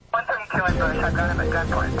killing bush. I've got him at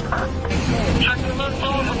gunpoint. Check the left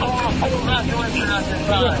over for a full evacuation on this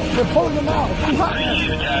side. We're pulling them out.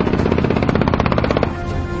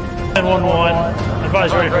 911.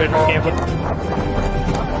 Advise ready for camp.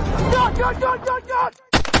 God!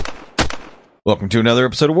 Welcome to another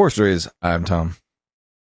episode of War Stories. I'm Tom.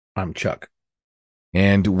 I'm Chuck.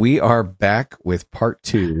 And we are back with part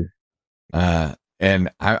 2. And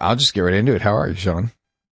I'll just get right into it. How are you, Sean?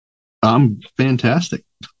 I'm fantastic.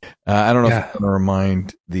 I don't know if I'm going to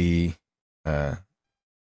remind the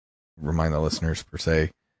listeners per se.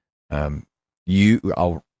 You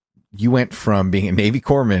went from being a Navy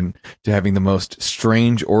corpsman to having the most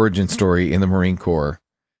strange origin story in the Marine Corps.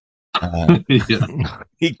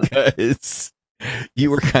 Because you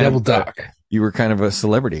were kind of a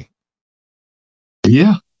celebrity.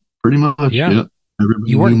 Yeah, pretty much. Yeah.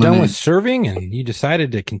 You weren't done with serving, and you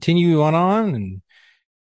decided to continue on, and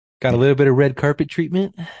got a little bit of red carpet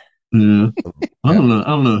treatment. Yeah, I don't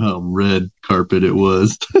know how red carpet it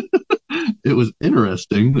was. It was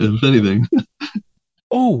interesting, if anything.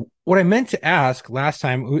 Oh, what I meant to ask last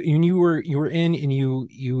time, when you were in, and you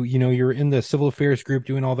were in the civil affairs group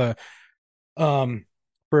doing all the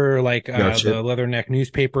for like the Leatherneck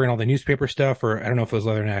newspaper and all the newspaper stuff, or I don't know if it was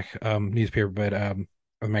Leatherneck newspaper, but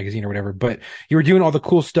or magazine or whatever, but you were doing all the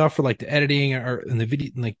cool stuff for like the editing or in the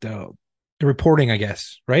video, like the reporting, I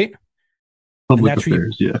guess, right? Public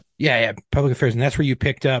affairs, yeah, public affairs, and that's where you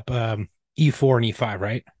picked up E4 and E5,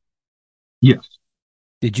 right? Yes.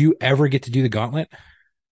 Did you ever get to do the gauntlet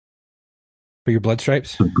for your blood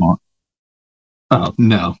stripes? Oh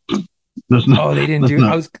no. Oh, they didn't do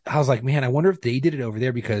it. I was like, man, I wonder if they did it over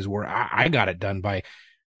there, because where I got it done by,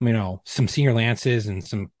 some senior lances and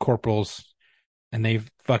some corporals. And they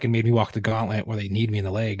fucking made me walk the gauntlet where they need me in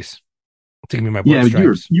the legs to give me my blood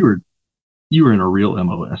stripes. You were in a real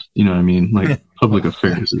MOS. You know what I mean? Like public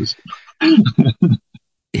affairs is.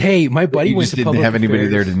 Hey, my buddy went to public affairs. Didn't have anybody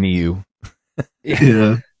there to knee you.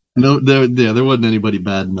 Yeah. No, there wasn't anybody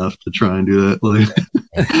bad enough to try and do that. Like.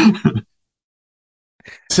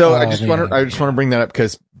 So I just want to bring that up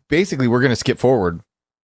because basically we're going to skip forward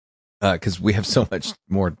because we have so much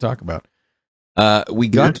more to talk about. We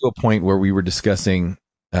got to a point where we were discussing,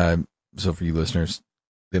 so for you listeners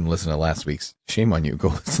didn't listen to last week's, shame on you. Go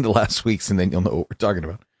listen to last week's and then you'll know what we're talking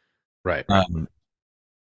about. Right.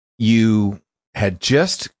 You had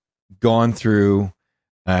just gone through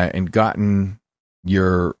and gotten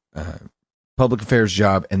your public affairs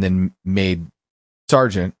job and then made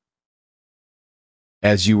sergeant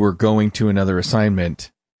as you were going to another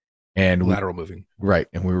assignment and lateral moving. Right.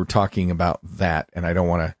 And we were talking about that, and I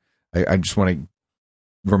just want to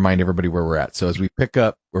remind everybody where we're at. So as we pick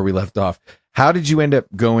up where we left off, how did you end up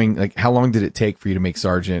going? Like, how long did it take for you to make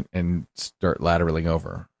sergeant and start lateraling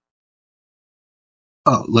over?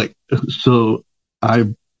 Oh, so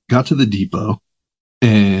I got to the depot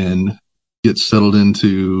and get settled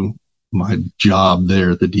into my job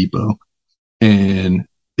there at the depot. And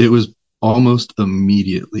it was almost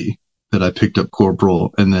immediately that I picked up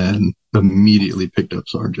corporal and then immediately picked up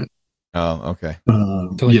sergeant. Oh, okay.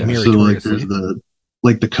 So there's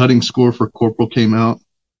the cutting score for corporal came out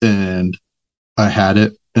and I had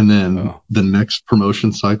it. And then the next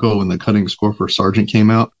promotion cycle, when the cutting score for sergeant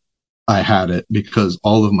came out, I had it because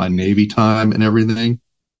all of my Navy time and everything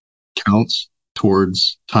counts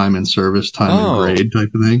towards time in service, time in grade type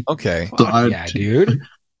of thing. Okay. So dude.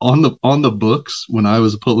 On the books, when I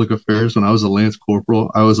was a public affairs, when I was a Lance Corporal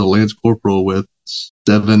with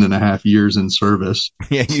 7.5 years in service.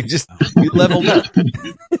 Yeah, you leveled up.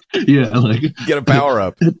 Yeah, like get a power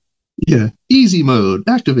up. Yeah, easy mode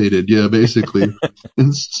activated. Yeah, basically.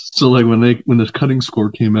 And so, like when this cutting score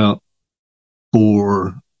came out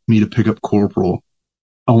for me to pick up corporal,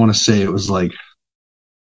 I want to say it was like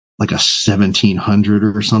a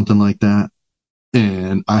 1700 or something like that,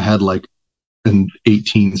 and I had like an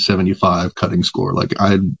 1875 cutting score. Like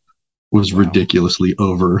I was ridiculously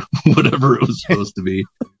over whatever it was supposed to be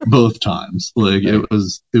both times. Like it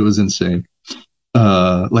was insane.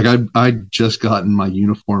 Like I just gotten my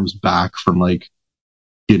uniforms back from like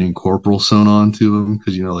getting corporal sewn on to them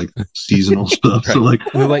because like seasonal stuff. So like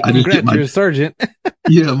I just get my sergeant.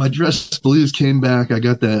 Yeah, my dress blues came back. I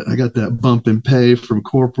got that bump in pay from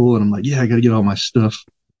corporal, and I'm like, I got to get all my stuff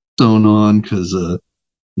sewn on because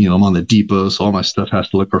I'm on the depot, so all my stuff has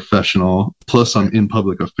to look professional. Plus, I'm in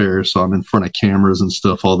public affairs, so I'm in front of cameras and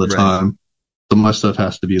stuff all the time. So my stuff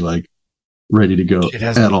has to be like ready to go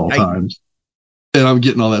at all times. And I'm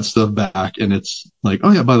getting all that stuff back, and it's like,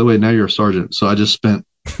 oh yeah, by the way, now you're a sergeant. So I just spent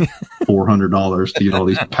 $400 to get all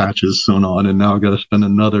these patches sewn on, and now I've got to spend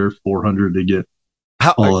another $400 to get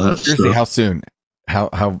all that stuff. How soon?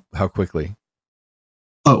 How quickly?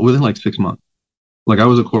 Oh, within like 6 months. Like I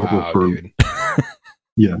was a corporal for. Dude.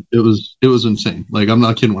 Yeah, it was insane. Like I'm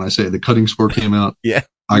not kidding when I say the cutting score came out. Yeah,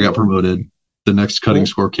 I got promoted. The next cutting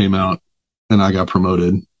score came out, and I got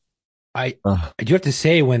promoted. I do have to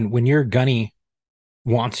say when your gunny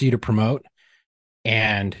wants you to promote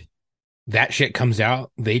and that shit comes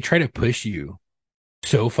out, they try to push you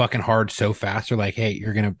so fucking hard, so fast. They're like, "Hey,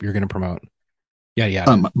 you're gonna promote." Yeah.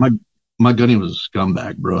 My gunny was a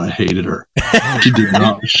scumbag, bro. I hated her. She did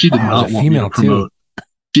not. She did not want me to promote.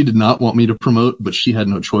 She did not want me to promote, but she had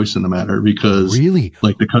no choice in the matter because really,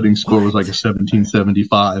 like the cutting score was like a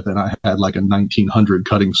 1775, and I had like a 1900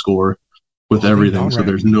 cutting score with everything. So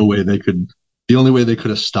there's no way they could. The only way they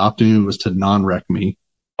could have stopped me was to non-rec me.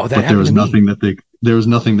 Oh, that but there was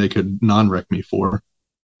nothing they could non-rec me for.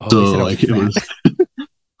 So like it was.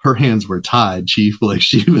 Her hands were tied, Chief. Like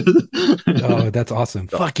she was. Oh, that's awesome.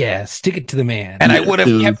 Fuck yeah. Stick it to the man. And I would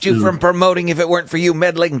have kept you from promoting if it weren't for you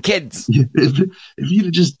meddling kids. If you'd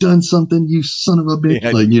have just done something, you son of a bitch.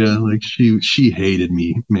 Yeah. Like she hated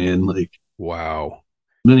me, man. Like, wow.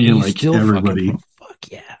 Then again, like everybody, fuck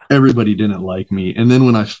yeah. Everybody didn't like me. And then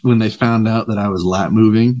when they found out that I was lat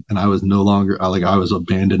moving and I was no longer, I was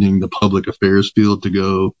abandoning the public affairs field to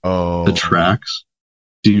go the tracks.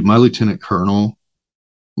 Dude, my lieutenant colonel,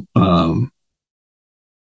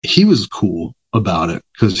 he was cool about it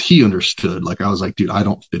because he understood. Like I was like, dude, I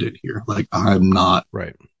don't fit in here. Like I'm not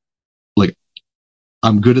right. Like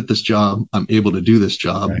I'm good at this job. I'm able to do this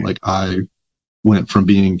job. Right. Like I went from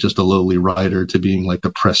being just a lowly writer to being like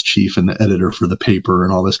the press chief and the editor for the paper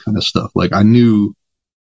and all this kind of stuff. Like I knew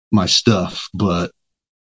my stuff, but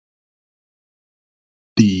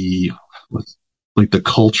the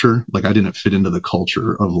culture, like I didn't fit into the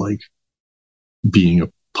culture of like being a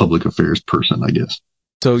public affairs person, I guess.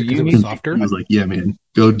 So you mean softer? I was like, yeah, man,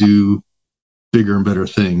 go do bigger and better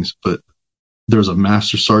things. But there's a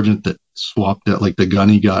master sergeant that swapped out, like the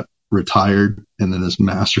gunny got retired, and then this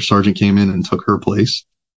master sergeant came in and took her place.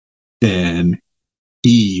 And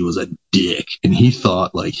he was a dick. And he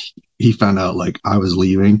thought like, he found out like I was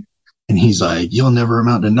leaving. And he's like, you'll never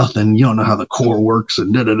amount to nothing. You don't know how the Corps works.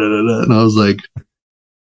 And da da da da da. And I was like,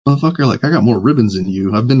 motherfucker, like I got more ribbons than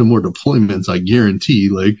you. I've been to more deployments, I guarantee.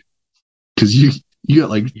 Like, because you got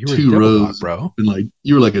like 2 rows, bro. And like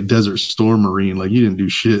you were like a Desert Storm Marine. Like you didn't do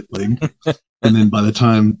shit. Like, and then by the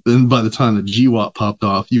time the GWAT popped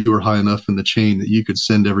off, you were high enough in the chain that you could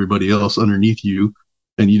send everybody else underneath you,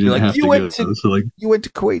 and you didn't have to go. So like you went to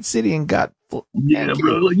Kuwait City and got yeah,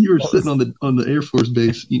 bro. Like you were sitting on the Air Force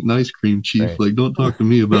base eating ice cream, Chief. Right. Like don't talk to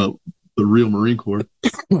me about the real Marine Corps.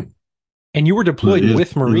 And you were deployed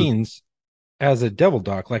with Marines as a devil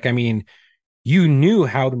doc. Like, I mean, you knew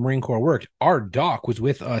how the Marine Corps worked. Our doc was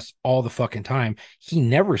with us all the fucking time. He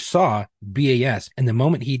never saw BAS. And the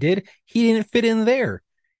moment he did, he didn't fit in there.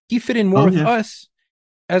 He fit in more with us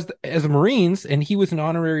as Marines. And he was an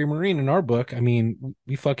honorary Marine in our book. I mean,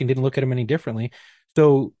 we fucking didn't look at him any differently.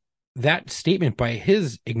 So that statement by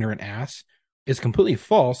his ignorant ass is completely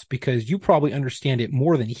false because you probably understand it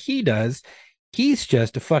more than he does. He's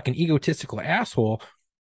just a fucking egotistical asshole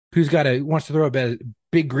who's wants to throw a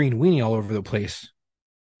big green weenie all over the place.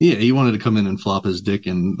 Yeah, he wanted to come in and flop his dick,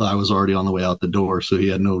 and I was already on the way out the door, so he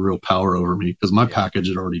had no real power over me because my package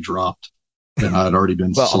had already dropped, and I had already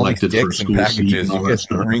been selected for school packages. And all that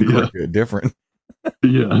stuff. Different.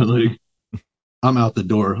 Yeah, like I'm out the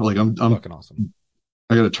door. Like I'm fucking awesome.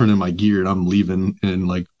 I got to turn in my gear, and I'm leaving in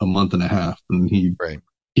like a month and a half, and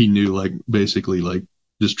he knew like basically like.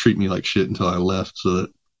 Just treat me like shit until I left so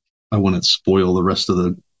that I wouldn't spoil the rest of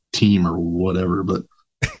the team or whatever. But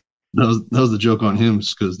that was the joke on him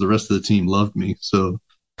because the rest of the team loved me. So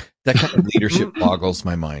that kind of leadership boggles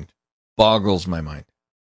my mind.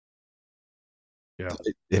 Yeah.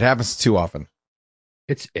 It happens too often.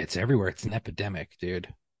 It's everywhere. It's an epidemic, dude.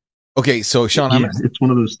 Okay. So Sean, it's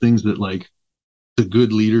one of those things that like the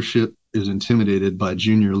good leadership is intimidated by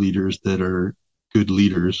junior leaders that are good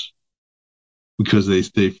leaders. Because they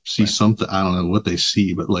see something, I don't know what they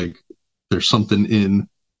see, but like there's something in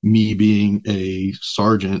me being a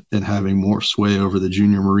sergeant and having more sway over the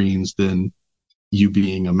junior Marines than you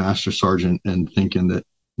being a master sergeant and thinking that,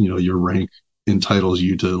 you know, your rank entitles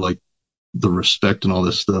you to like the respect and all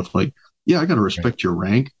this stuff. Like, yeah, I got to respect your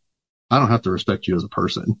rank. I don't have to respect you as a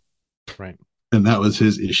person. Right. And that was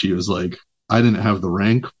his issue is like, I didn't have the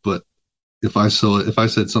rank, but if I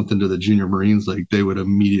said something to the junior Marines, like they would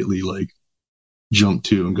immediately like, jump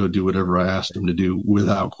to and go do whatever I asked him to do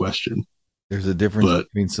without question. There's a difference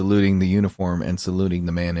between saluting the uniform and saluting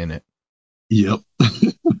the man in it. Yep.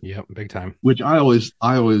 Yep. Big time. Which I always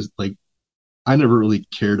like, I never really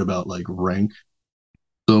cared about like rank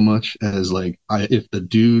much as like if the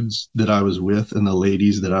dudes that I was with and the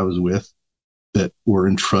ladies that I was with that were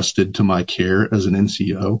entrusted to my care as an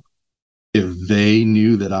NCO, if they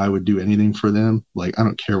knew that I would do anything for them, like I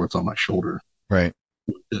don't care what's on my shoulder. Right.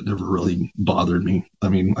 It never really bothered me. I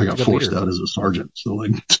mean, I got forced out as a sergeant, so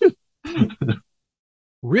like.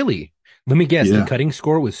 Really? Let me guess. Yeah. The cutting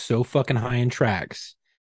score was so fucking high in tracks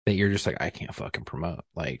that you're just like, I can't fucking promote.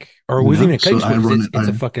 Like, or it wasn't even a cutting score. It's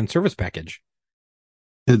a fucking service package.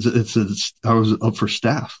 I was up for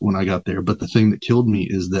staff when I got there, but the thing that killed me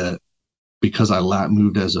is that because I lat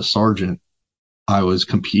moved as a sergeant, I was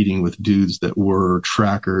competing with dudes that were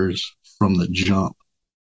trackers from the jump,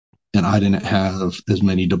 and I didn't have as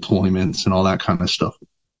many deployments and all that kind of stuff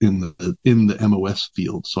in the MOS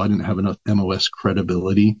field, so I didn't have enough MOS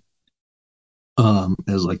credibility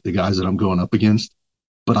as like the guys that I'm going up against.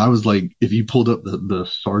 But I was like, if you pulled up the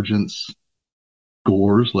sergeants'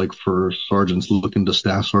 scores, like for sergeants looking to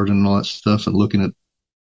staff sergeant and all that stuff, and looking at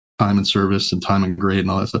time and service and time and grade and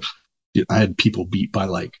all that stuff, I had people beat by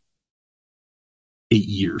like 8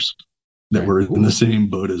 years that were in the same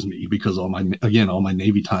boat as me, because all my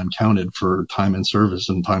Navy time counted for time and service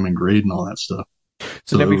and time and grade and all that stuff.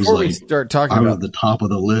 So now before we start talking about the top of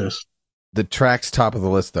the list, the track's top of the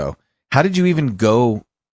list, though, how did you even go?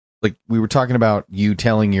 Like, we were talking about you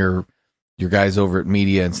telling your guys over at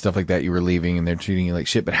media and stuff like that you were leaving and they're treating you like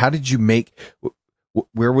shit, but how did you make,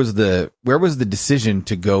 where was the decision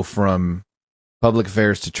to go from public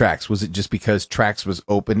affairs to tracks? Was it just because tracks was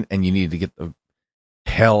open and you needed to get the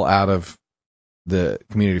hell out of the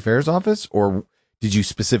community affairs office, or did you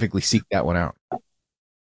specifically seek that one out?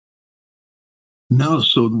 No.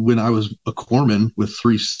 So when I was a corpsman with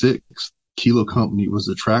 3-6, Kilo Company was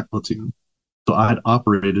the track platoon. So I had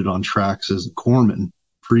operated on tracks as a corpsman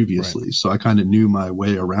previously. Right. So I kind of knew my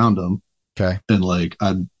way around them. Okay. And like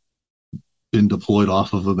I'd been deployed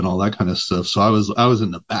off of them and all that kind of stuff. So I was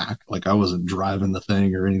in the back, like I wasn't driving the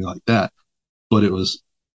thing or anything like that. But it was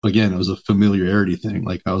a familiarity thing.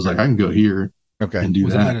 Like I was like, I can go here and do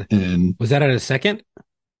that. And was that at a second?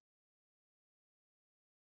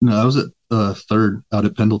 No, I was at third out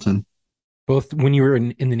at Pendleton. Both when you were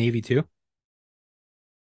in the Navy too?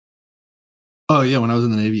 Oh yeah, when I was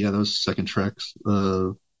in the Navy, that was second tracks.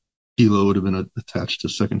 Kilo would have been attached to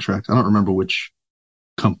second tracks. I don't remember which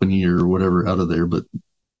company or whatever out of there, but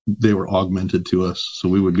they were augmented to us. So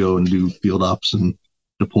we would go and do field ops and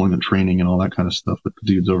deployment training and all that kind of stuff with the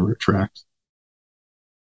dudes over at tracks.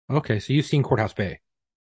 Okay, so you've seen Courthouse Bay.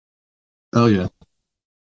 Oh yeah.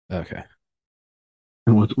 Okay.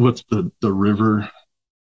 And what's the river,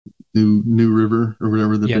 new river or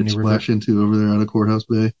whatever that they splash into over there out of Courthouse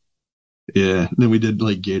Bay? Yeah. And then we did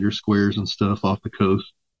like gator squares and stuff off the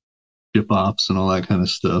coast, ship ops and all that kind of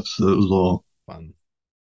stuff. So it was all fun,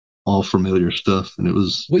 all familiar stuff. And it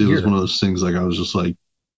was one of those things, like I was just like,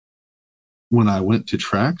 when I went to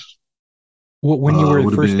tracks. Well, when you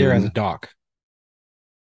were first there as a doc,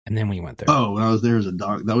 and then when you went there. Oh, when I was there as a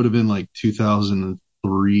doc, that would have been like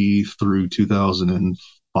 2003 through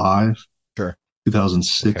 2005. Sure.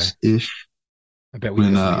 2006-ish. I bet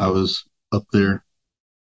when I was up there.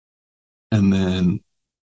 And then,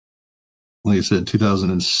 like I said,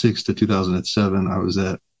 2006 to 2007, I was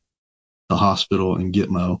at the hospital in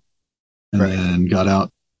Gitmo, and then got out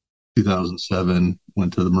 2007,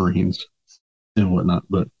 went to the Marines and whatnot.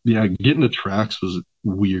 But yeah, getting to tracks was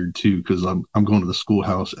weird too, because I'm going to the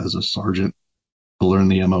schoolhouse as a sergeant to learn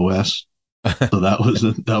the MOS. So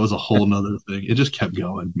that was a whole nother thing. It just kept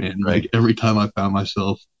going, man. Like every time I found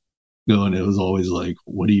myself going, it was always like,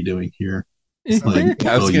 "What are you doing here?" Like,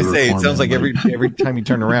 I was gonna say, it sounds like every time you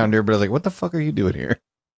turn around, everybody's like, "What the fuck are you doing here?"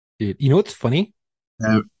 Dude, you know what's funny?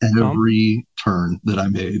 Every turn that I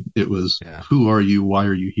made, it was, "Who are you? Why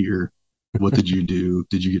are you here? What did you do?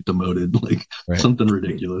 Did you get demoted?" Like something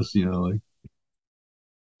ridiculous, you know? Like,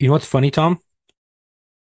 you know what's funny, Tom?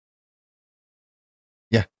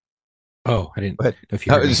 Yeah. Oh, I didn't. If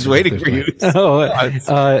you I was just waiting for you.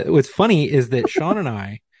 What's funny is that Sean and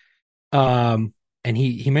I, and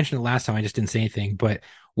he mentioned it last time, I just didn't say anything, but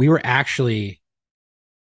we were actually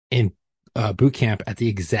in boot camp at the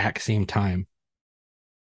exact same time.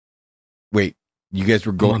 Wait, you guys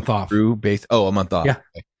were going through base? Oh, a month off. Yeah.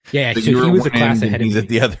 Okay. Yeah. So he was a class ahead of me. At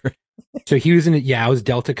the other. So he was I was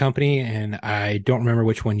Delta Company, and I don't remember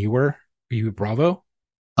which one you were. Were you Bravo?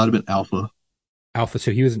 I'd have been Alpha. Alpha.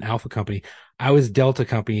 So he was an Alpha Company. I was Delta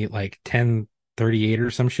Company, like 1038 or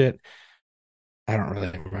some shit. I don't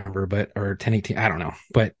really remember, or 1018. I don't know.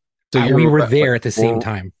 But so we were there at the same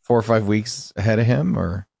time. 4 or 5 weeks ahead of him,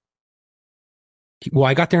 or? Well,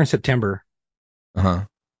 I got there in September. Uh-huh.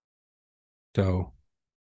 So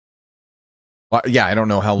Well, yeah, I don't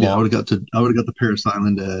know how long. Yeah, I would have got to Paris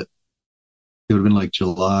Island it would have been like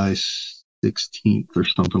July 16th or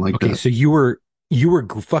something like that. Okay, so you were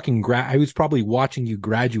fucking I was probably watching you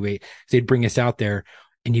graduate. So they'd bring us out there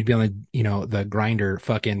and you'd be on the grinder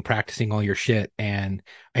fucking practicing all your shit. And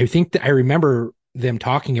I think that I remember them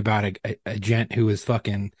talking about a gent who was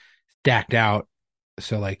fucking stacked out.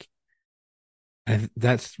 So like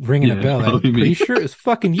that's ringing a bell. I'm pretty sure it was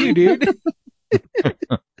fucking you, dude.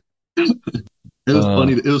 It was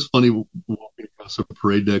funny. It was funny walking across a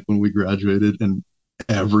parade deck when we graduated, and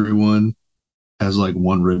everyone has like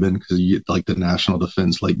one ribbon because you get like the national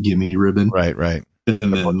defense like gimme ribbon, right, and the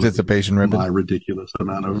then participation ribbon, my ridiculous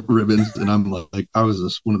amount of ribbons, and I'm like I was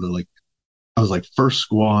just one of the like I was like first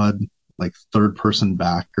squad, like third person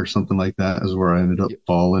back or something like that is where I ended up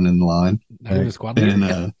falling in line. Right. Squad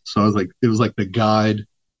and so I was like, it was like the guide,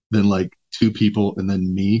 then like two people, and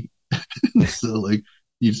then me. So like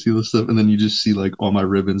you see this stuff, and then you just see like all my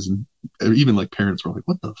ribbons, and even like parents were like,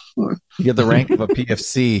 "What the fuck?" You get the rank of a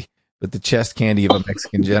PFC, but the chest candy of a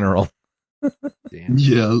Mexican general. Damn.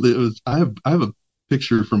 Yeah, it was. I have a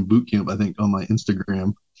picture from boot camp, I think, on my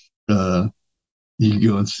Instagram. You can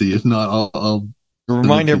go and see. If not, I'll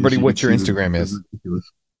remind everybody what your Instagram is.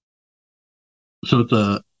 So it's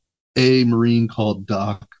a Marine called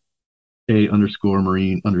Doc,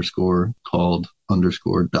 A_Marine_ called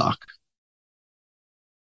 _Doc.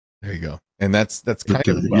 There you go. And that's kind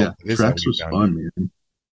of, well, yeah, tracks was fun,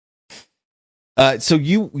 man. So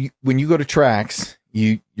you when you go to tracks,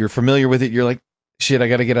 you're familiar with it. You're like, shit, I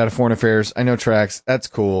got to get out of foreign affairs. I know tracks. That's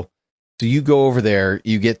cool. So you go over there,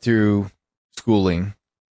 you get through schooling,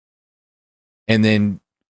 and then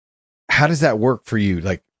how does that work for you?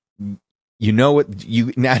 Like, what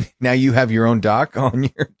you now you have your own doc on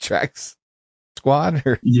your tracks squad,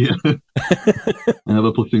 or? Yeah. I have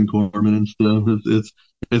a platoon corpsman and stuff.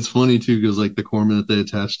 It's funny too because like the corpsman that they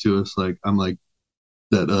attach to us, like I'm like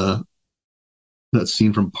that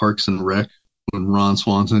scene from Parks and Rec when Ron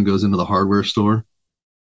Swanson goes into the hardware store.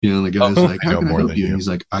 You know, the guy's like, "How can I help you?" And he's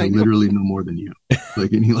like, "I literally know more than you."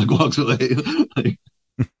 Like, and he like walks away, like,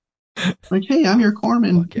 "Hey, I'm your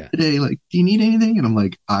corpsman today. Like, do you need anything?" And I'm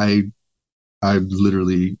like, I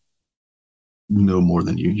literally know more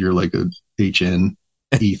than you. You're like a HN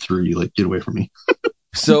E3. Like, get away from me.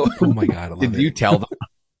 So, oh my god, did you tell them?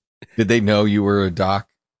 Did they know you were a doc,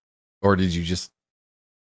 or did you just?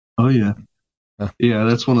 Oh yeah, yeah.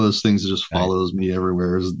 That's one of those things that just follows me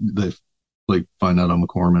everywhere. Is they like find out I'm a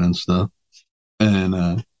corpsman and stuff,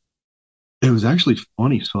 and it was actually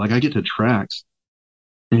funny. So like, I get to tracks,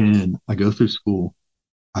 and I go through school.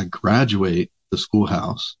 I graduate the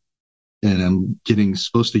schoolhouse, and I'm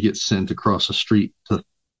supposed to get sent across the street to,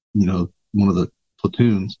 one of the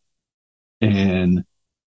platoons, and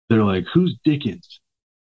they're like, "Who's Dickens?"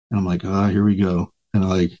 And I'm like, here we go. And I'm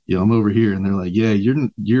like, yeah, I'm over here. And they're like, yeah,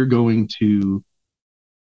 you're going to,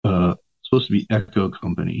 supposed to be Echo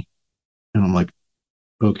Company. And I'm like,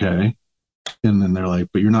 okay. And then they're like,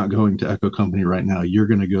 but you're not going to Echo Company right now. You're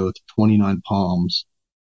going to go to 29 Palms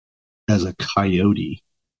as a coyote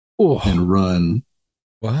and run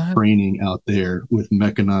training out there with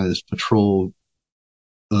mechanized patrol,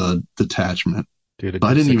 detachment. Dude,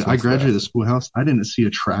 I graduated the schoolhouse. I didn't see a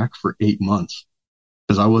track for 8 months.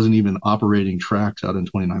 Because I wasn't even operating tracks out in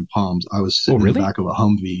 29 Palms. I was sitting in the back of a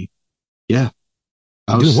Humvee. Yeah.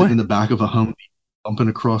 I was sitting in the back of a Humvee, bumping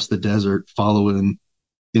across the desert, following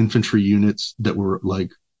infantry units that were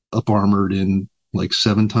like up armored in like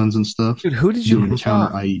 7 tons and stuff. Dude, who did you doing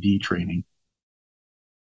counter IED training?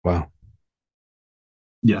 Wow.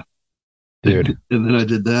 Yeah. Dude. And then I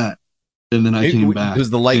did that. And then I came back. It was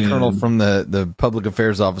the light colonel from the public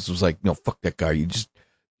affairs office was like, no, fuck that guy. You just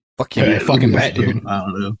fuck him. Yeah, fucking bet, dude. I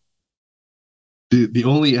don't know. The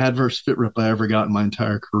only adverse fit rep I ever got in my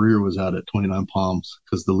entire career was out at 29 Palms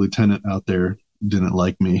because the lieutenant out there didn't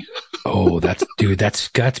like me. Oh, that's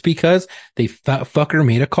guts because they fucker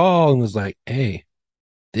made a call and was like, "Hey,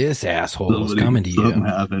 this asshole was coming to you." Something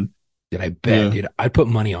happened. Did I bet, dude? I'd put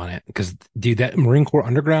money on it because, dude, that Marine Corps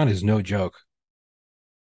Underground is no joke.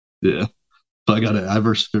 Yeah. So I got an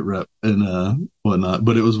adverse fit rep and whatnot,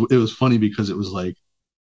 but it was funny because it was like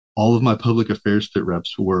all of my public affairs fit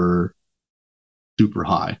reps were super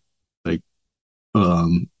high, like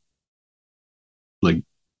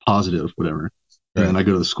positive, whatever. Right. And then I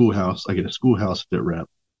go to the schoolhouse, I get a schoolhouse fit rep,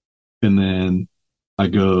 and then I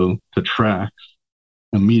go to tracks,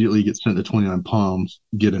 immediately get sent to 29 Palms,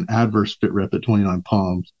 get an adverse fit rep at 29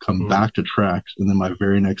 Palms, come back to tracks, and then my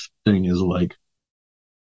very next thing is like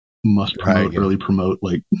must promote, early promote,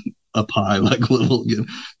 like up high, like little again.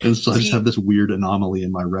 And so I just have this weird anomaly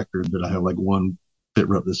in my record that I have like one fit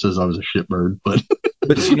rep that says I was a shitbird, but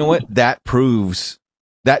you know what? That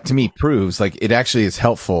to me proves like it actually is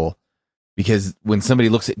helpful, because when somebody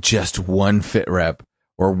looks at just one fit rep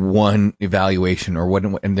or one evaluation or what,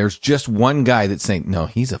 and there's just one guy that's saying, no,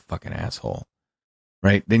 he's a fucking asshole,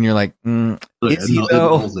 right? Then you're like, is he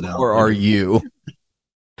though, or are you?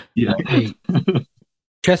 Yeah. Hey,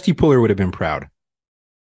 Chesty Puller would have been proud.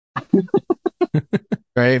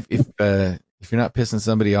 Right? If you're not pissing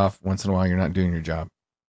somebody off once in a while, you're not doing your job.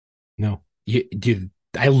 No, dude,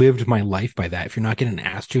 I lived my life by that. If you're not getting an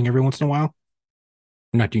ass chewing every once in a while,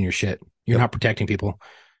 you're not doing your shit. You're not protecting people.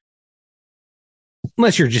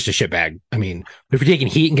 Unless you're just a shitbag. I mean, if you're taking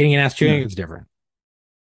heat and getting an ass chewing, it's different.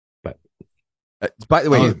 But by the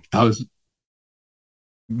way,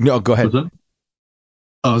 no, go ahead.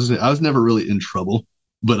 I was never really in trouble,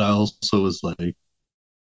 but I also was like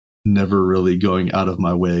never really going out of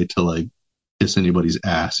my way to like kiss anybody's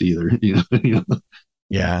ass either. You know?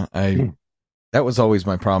 Yeah, that was always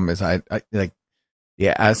my problem. Is I like,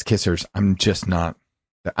 yeah, ass kissers. I'm just not.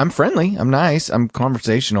 I'm friendly. I'm nice. I'm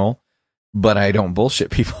conversational, but I don't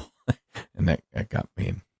bullshit people, and that got me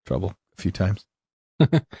in trouble a few times.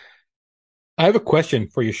 I have a question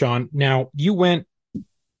for you, Sean. Now, you went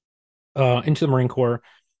into the Marine Corps,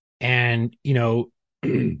 and you know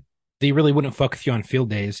they really wouldn't fuck with you on field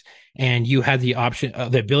days, and you had the option,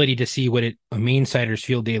 the ability to see what a Mainsider's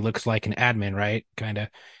field day looks like in admin, right? Kind of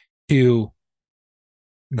to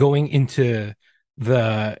going into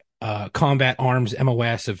the combat arms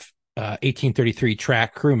MOS of 1833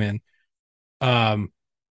 track crewman.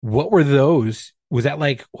 What were those? Was that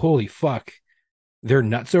like, holy fuck, they're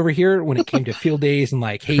nuts over here when it came to field days and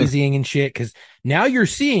like hazing and shit? Because now you're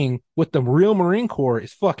seeing what the real Marine Corps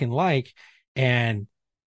is fucking like. And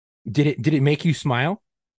did it make you smile?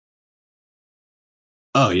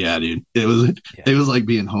 Oh yeah, dude. It was like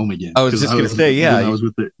being home again. I was just gonna say, yeah. When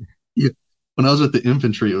I was with the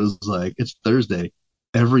infantry, it was like, it's Thursday.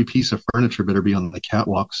 Every piece of furniture better be on the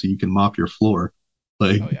catwalk so you can mop your floor.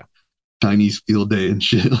 Like Chinese field day and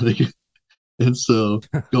shit. Like, and so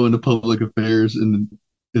going to public affairs and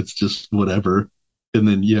it's just whatever. And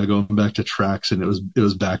then going back to tracks, and it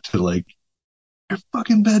was back to like, your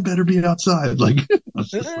fucking bed better be outside. Like, I was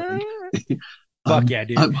just like, fuck yeah,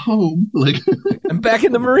 dude. I'm home. Like, I'm back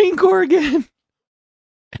in the Marine Corps again.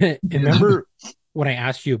 Remember when I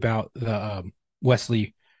asked you about the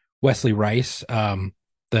Wesley Rice,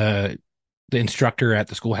 the instructor at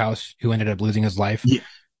the schoolhouse who ended up losing his life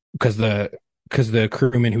because the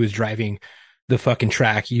crewman who was driving the fucking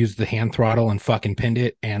track used the hand throttle and fucking pinned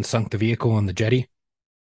it and sunk the vehicle in the jetty.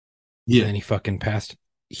 Yeah, and then he fucking passed.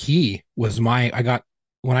 He was when I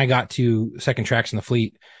got to second tracks in the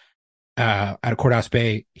fleet out of Courthouse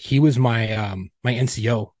Bay. He was my my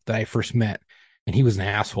NCO that I first met, and he was an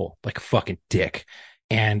asshole, like a fucking dick.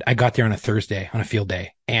 And I got there on a Thursday on a field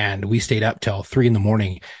day, and we stayed up till 3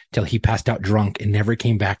 a.m. till he passed out drunk and never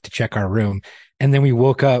came back to check our room. And then we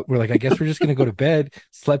woke up. We're like, I guess we're just gonna go to bed.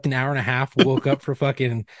 Slept an hour and a half. Woke up for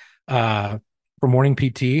fucking for morning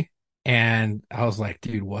PT. And I was like,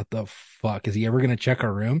 dude, what the fuck? Is he ever gonna check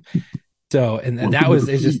our room? So, and that was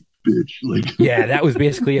it's just. Bitch, like. Yeah, that was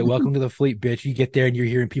basically it. Welcome to the fleet, bitch. You get there and you're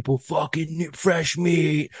hearing people fucking fresh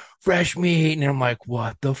meat, and I'm like,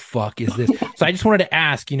 what the fuck is this? So I just wanted to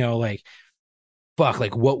ask, like, fuck,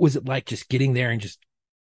 like, what was it like just getting there and just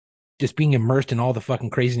being immersed in all the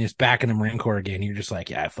fucking craziness back in the Marine Corps again? You're just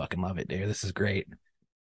like, yeah, I fucking love it, dude. This is great.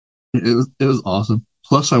 It was awesome.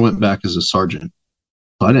 Plus, I went back as a sergeant.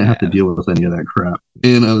 So I didn't have to deal with any of that crap.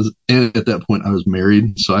 And at that point I was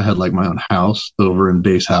married, so I had like my own house over in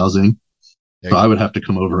base housing. So I would have to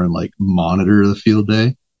come over and like monitor the field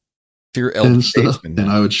day and stuff. And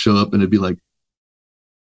I would show up and it'd be like,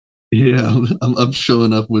 I'm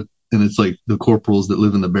showing up with, and it's like the corporals that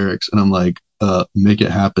live in the barracks, and I'm like, make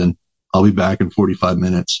it happen. I'll be back in 45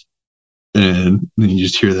 minutes. And then you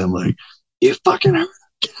just hear them like, you fucking hurt.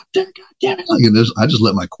 Get up there, goddammit. Like, and I just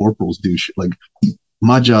let my corporals do shit. Like,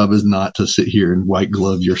 my job is not to sit here and white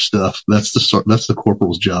glove your stuff. That's the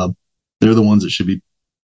corporal's job. They're the ones that should be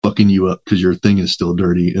fucking you up because your thing is still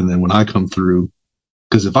dirty. And then when I come through,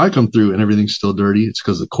 because if I come through and everything's still dirty, it's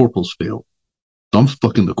because the corporals failed. So I'm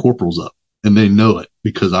fucking the corporals up, and they know it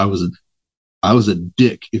because I was a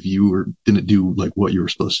dick if you didn't do like what you were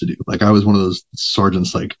supposed to do. Like, I was one of those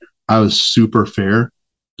sergeants. Like, I was super fair,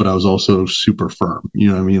 but I was also super firm. You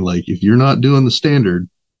know what I mean? Like, if you're not doing the standard,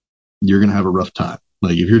 you're gonna have a rough time.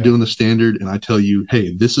 Like, if you're doing the standard and I tell you,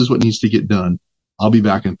 hey, this is what needs to get done, I'll be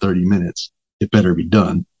back in 30 minutes. It better be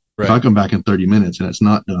done. Right. If I come back in 30 minutes and it's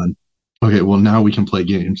not done, okay, well, now we can play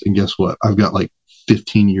games. And guess what? I've got like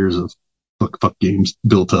 15 years of fuck games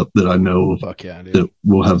built up that I know Fuck yeah, dude. that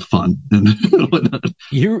will have fun and whatnot.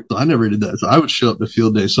 So I never did that. So I would show up to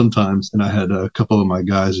field day sometimes, and I had a couple of my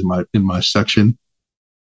guys in my section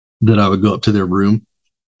that I would go up to their room,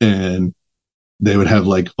 and they would have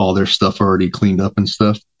like all their stuff already cleaned up and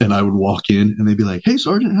stuff. And I would walk in, and they'd be like, "Hey,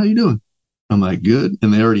 Sergeant, how you doing?" I'm like, "Good."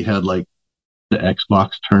 And they already had like the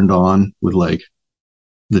Xbox turned on with like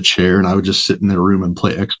the chair, and I would just sit in their room and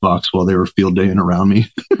play Xbox while they were field daying around me.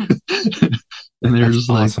 And they were just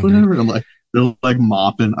awesome, like, whatever. I'm like, they're like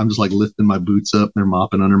mopping. I'm just like lifting my boots up. They're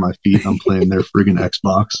mopping under my feet. I'm playing their friggin'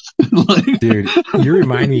 Xbox. Like, dude, you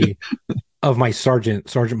remind me of my Sergeant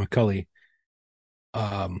McCulley.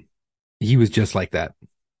 He was just like that.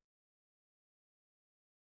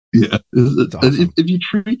 yeah. Awesome. If you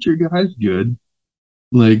treat your guys good,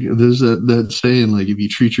 like there's that saying, like if you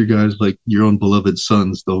treat your guys like your own beloved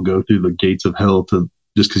sons, they'll go through the gates of hell to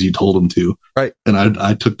just because you told them to. Right. And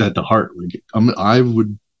I took that to heart. Like I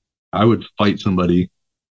would fight somebody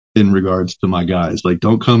in regards to my guys. Like,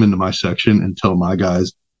 don't come into my section and tell my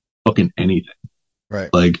guys fucking anything. Right.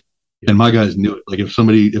 Like, and my guys knew it. Like, if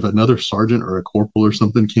another sergeant or a corporal or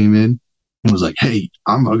something came in and was like, "Hey,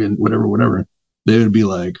 I'm fucking whatever," they would be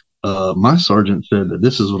like, my sergeant said that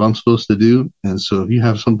this is what I'm supposed to do. And so if you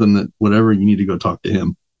have something that whatever, you need to go talk to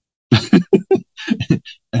him."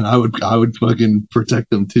 And I would fucking protect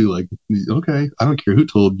them too. Like, okay, I don't care who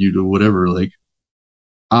told you to whatever. Like,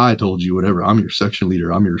 I told you whatever. I'm your section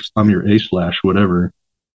leader. I'm your A slash whatever.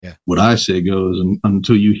 Yeah. What I say goes, and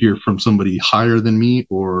until you hear from somebody higher than me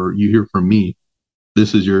or you hear from me,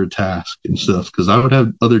 this is your task and stuff. Because I would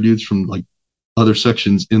have other dudes from like other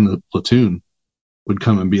sections in the platoon would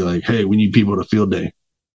come and be like, "Hey, we need people to field day.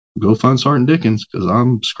 Go find Sergeant Dickens because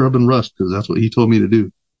I'm scrubbing rust because that's what he told me to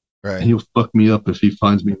do. Right. And he'll fuck me up if he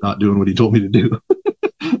finds me not doing what he told me to do."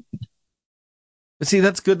 But see,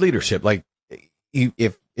 that's good leadership. Like,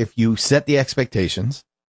 if you set the expectations,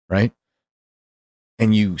 right,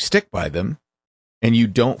 and you stick by them, and you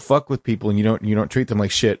don't fuck with people, and you don't treat them like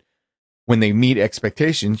shit when they meet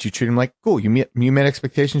expectations, you treat them like cool. You met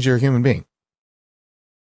expectations. You're a human being,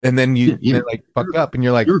 and then you like fuck up, and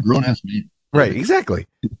you're like, you're a grown ass man. Right? Exactly.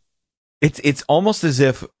 It's almost as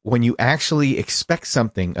if when you actually expect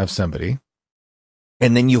something of somebody,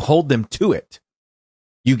 and then you hold them to it,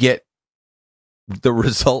 you get the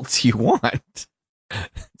results you want.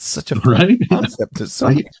 It's such a right concept to so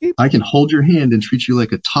many people. I can hold your hand and treat you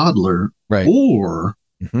like a toddler, right? Or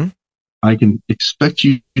I can expect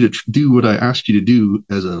you to do what I asked you to do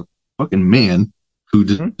as a fucking man who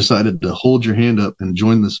decided to hold your hand up and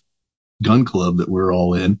join this gun club that we're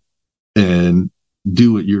all in and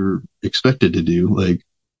do what you're expected to do. Like,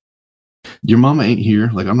 your mama ain't here.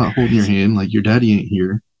 Like, I'm not holding your hand. Like, your daddy ain't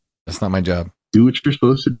here. That's not my job. Do what you're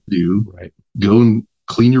supposed to do. Right. Go and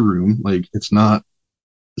clean your room. Like, it's not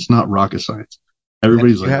rocket science.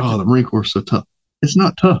 Everybody's like, "Oh, the Marine Corps is so tough." It's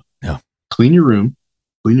not tough. No. Clean your room,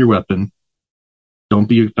 clean your weapon. Don't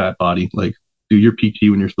be a fat body. Like, do your PT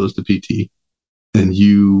when you're supposed to PT, and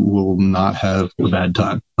you will not have a bad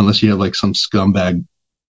time unless you have like some scumbag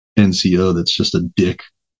NCO that's just a dick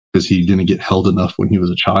because he didn't get held enough when he was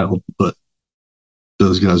a child. But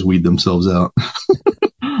those guys weed themselves out.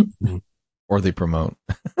 Or they promote.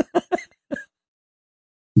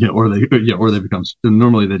 Or they become.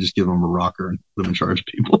 Normally, they just give them a rocker and put them in charge of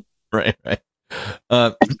people. Right.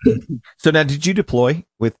 So now, did you deploy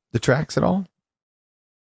with the tracks at all?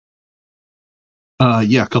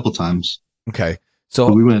 Yeah, a couple times. Okay,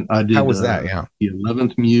 so we went. I did. How was that? Yeah, the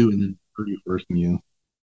 11th MU and then 31st MU.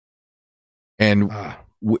 And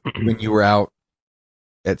when you were out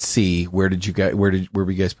at sea, where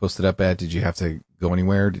were you guys posted up at? Did you have to go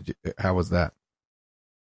anywhere? How was that?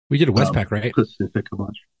 We did a Westpac, right? Pacific a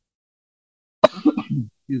bunch.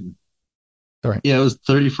 Excuse me. All right. Yeah, it was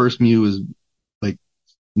 31st MU was like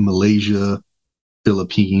Malaysia,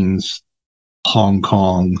 Philippines, Hong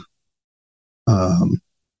Kong, and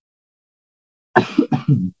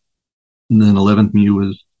then 11th MU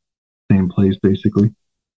was same place basically,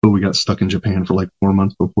 but we got stuck in Japan for like 4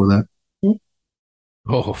 months before that.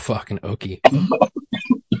 Oh, fucking Okie.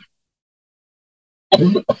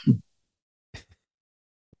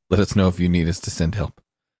 Let us know if you need us to send help.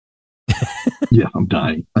 Yeah, I'm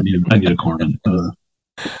dying. I need a Corpsman.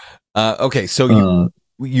 Okay, so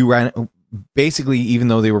you ran basically, even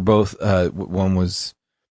though they were both one was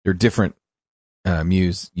they're different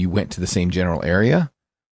MUs, you went to the same general area.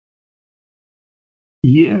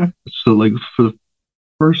 Yeah, so like for the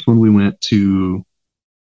first one, we went to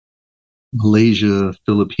Malaysia,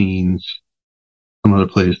 Philippines, some other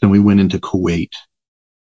place. Then we went into Kuwait,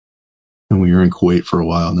 and we were in Kuwait for a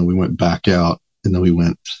while, and then we went back out, and then we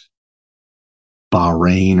went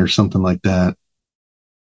Bahrain or something like that,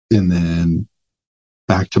 and then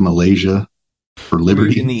back to Malaysia for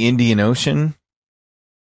Liberty. In the Indian Ocean?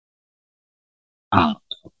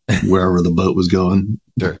 Wherever the boat was going.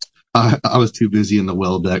 Sure. I was too busy in the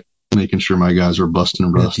well deck making sure my guys were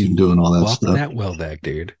busting rust and doing all that stuff. That well deck,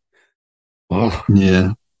 dude. Oh.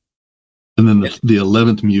 Yeah. And then the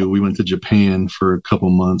 11th Mew, we went to Japan for a couple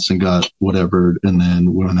months and got whatever, and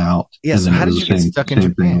then went out. Yeah, and so how did you get stuck in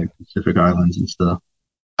Japan? Like Pacific Islands and stuff.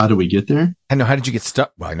 How did we get there? I know. How did you get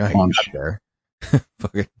stuck? Well, I know how you got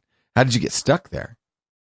there. How did you get stuck there?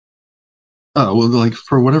 Oh, well, like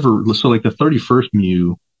for whatever. So like the 31st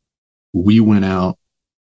Mew, we went out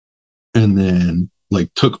and then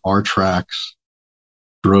like took our tracks,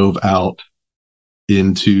 drove out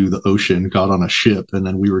into the ocean, got on a ship, and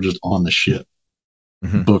then we were just on the ship.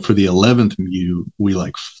 Mm-hmm. But for the 11th Mew, we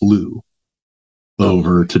like flew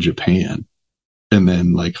over to Japan and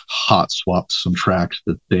then like hot swapped some tracks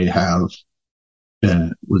that they have.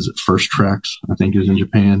 Was it First Tracks? I think is in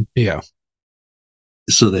Japan. Yeah.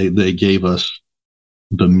 So they gave us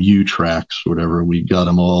the Mew tracks, whatever. We got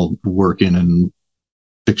them all working and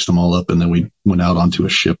fixed them all up, and then we went out onto a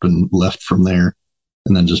ship and left from there,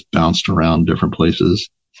 and then just bounced around different places.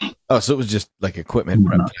 Oh, so it was just like equipment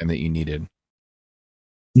prep time that you needed.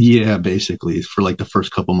 Yeah, basically for like the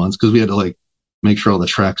first couple months, because we had to like make sure all the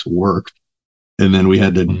tracks worked, and then we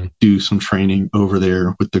had to do some training over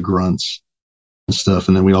there with the grunts and stuff,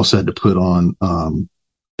 and then we also had to put on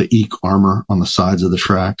the EEC armor on the sides of the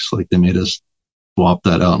tracks. Like they made us swap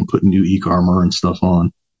that out and put new EEC armor and stuff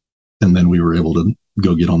on, and then we were able to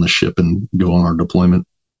go get on the ship and go on our deployment.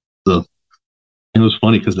 So it was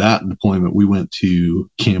funny because that deployment we went to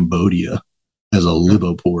Cambodia as a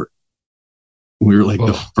libo port. We were like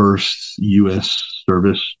the first U.S.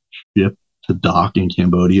 service ship to dock in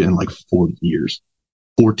Cambodia in like 40 years.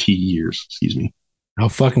 40 years, excuse me. How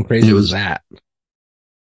fucking crazy was that?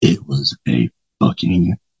 It was a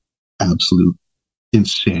fucking absolute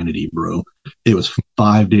insanity, bro. It was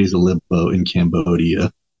 5 days of libo in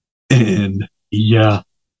Cambodia. And yeah.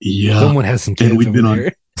 Someone has some kids. And we'd been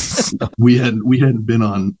there. we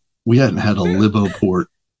hadn't had a libo port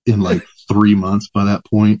in like 3 months by that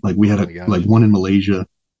point. Like we had like one in Malaysia,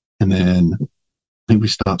 and then I think we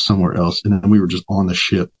stopped somewhere else, and then we were just on the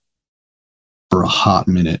ship for a hot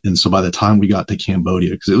minute. And so by the time we got to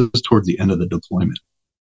Cambodia, because it was towards the end of the deployment,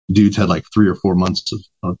 dudes had like 3 or 4 months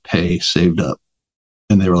of pay saved up,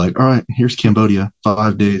 and they were like, "All right, here's Cambodia,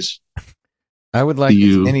 5 days." I would like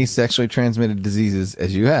as many sexually transmitted diseases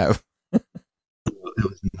as you have. It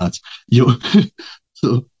was nuts.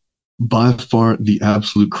 So by far the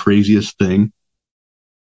absolute craziest thing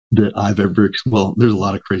that I've ever, well, there's a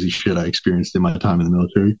lot of crazy shit I experienced in my time in the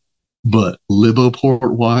military, but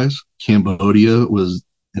liboport wise, Cambodia was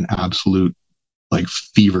an absolute like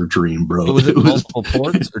fever dream, bro. So was it multiple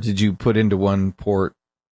ports, or did you put into one port?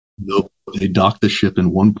 Nope. They docked the ship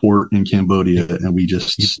in one port in Cambodia, and we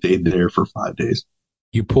just stayed there for 5 days.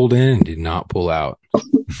 You pulled in and did not pull out.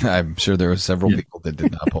 I'm sure there were several people that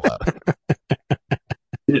did not pull out.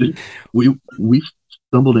 We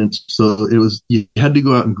stumbled in, so it was, you had to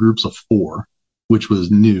go out in groups of 4, which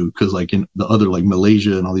was new, because like in the other, like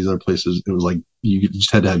Malaysia and all these other places, it was like you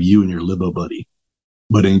just had to have you and your libo buddy.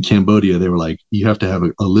 But in Cambodia, they were like, you have to have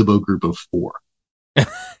a libo group of 4.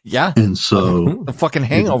 Yeah. And so the fucking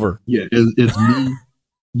Hangover. It's me.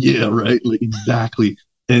 Yeah, right. Like, exactly.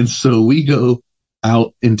 And so we go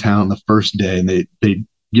out in town the first day, and they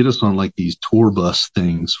get us on like these tour bus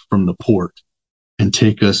things from the port and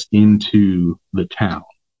take us into the town.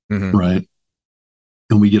 Mm-hmm. Right.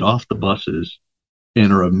 And we get off the buses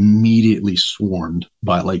and are immediately swarmed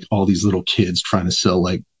by like all these little kids trying to sell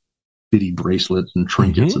like bitty bracelets and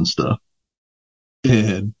trinkets and stuff.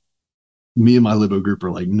 And me and my libo group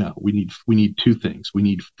are like, no, we need 2 things. We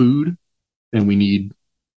need food, and we need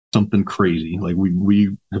something crazy. Like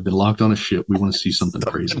we have been locked on a ship. We want to see something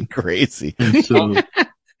crazy. Crazy. And so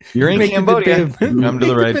you're in Cambodia. Come to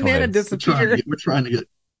the right place.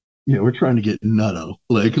 We're trying to get nutto.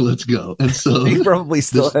 Like, let's go. And so they probably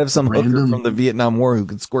still have some hooker from the Vietnam War who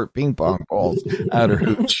could squirt ping pong balls out her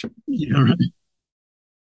hooch. Yeah,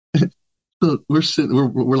 right. So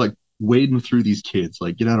we're like wading through these kids,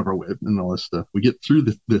 like, get out of our way and all this stuff. We get through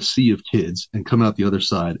the sea of kids and come out the other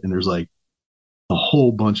side, and there's like a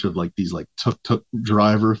whole bunch of like these like tuk-tuk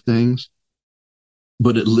driver things,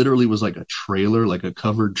 but it literally was like a trailer, like a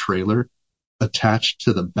covered trailer attached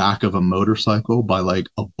to the back of a motorcycle by like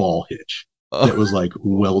a ball hitch that was like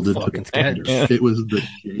welded to the fender. It was the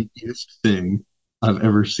jankiest thing I've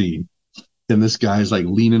ever seen. And this guy's like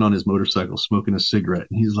leaning on his motorcycle, smoking a cigarette.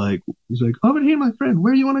 And he's like, over here, my friend,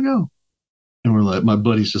 where do you want to go? And we're like, my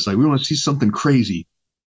buddy's just like, we want to see something crazy.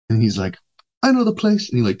 And he's like, I know the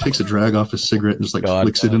place. And he like takes a drag off his cigarette and just like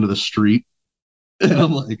flicks it into the street. And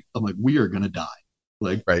I'm like, we are going to die.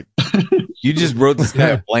 Like, right. You just wrote this guy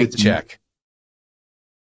a blank check.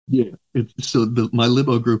 Yeah. My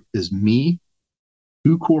limo group is me,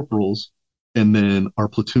 2 corporals, and then our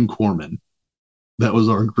platoon corpsman. That was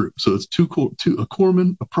our group. So it's a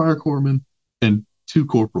corpsman, a prior corpsman, and 2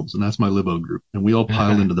 corporals. And that's my limo group. And we all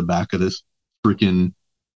pile into the back of this freaking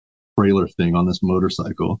trailer thing on this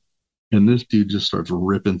motorcycle. And this dude just starts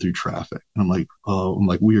ripping through traffic. And I'm like,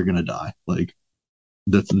 we are going to die. Like,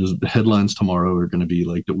 the headlines tomorrow are going to be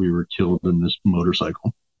like that we were killed in this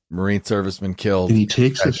motorcycle. Marine serviceman killed. And he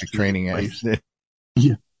takes us to training accident.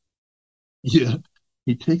 Yeah. Yeah.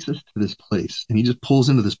 He takes us to this place and he just pulls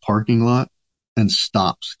into this parking lot and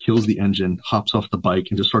stops, kills the engine, hops off the bike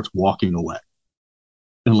and just starts walking away.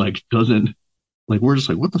 And like, we're just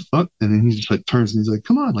like, what the fuck? And then he just like turns and he's like,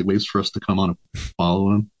 come on, like waits for us to come on and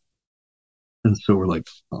follow him. And so we're like,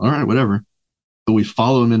 all right, whatever. But we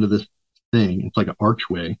follow him into this thing. It's like an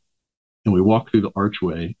archway. And we walk through the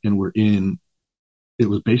archway and it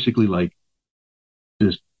was basically like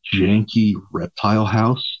this janky reptile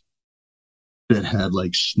house that had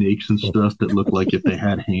like snakes and stuff that looked like if they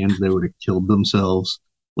had hands, they would have killed themselves,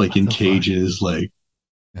 like in cages, like,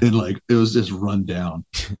 and like it was just run down.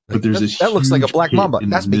 But there's this that looks like a black mamba.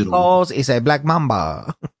 That's because it's a black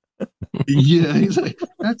mamba. Yeah, he's like,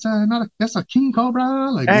 that's a king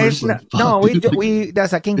cobra. Like,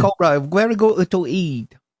 that's a king cobra. Very good to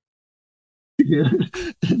eat. Yeah,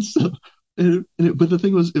 and so, but the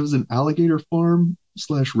thing was, it was an alligator farm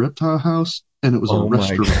 / reptile house, and it was a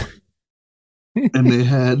restaurant. And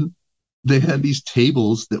they had these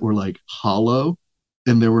tables that were like hollow,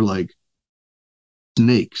 and there were like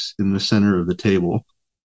snakes in the center of the table.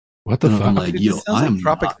 What the fuck? I'm like, yo, I am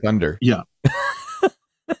Tropic Thunder. Yeah.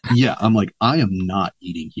 Yeah, I'm like, I am not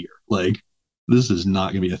eating here. Like, this is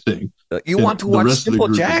not going to be a thing. You want to watch Simple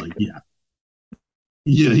Jack? Like, yeah.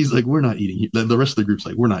 Yeah, he's like, we're not eating here. The rest of the group's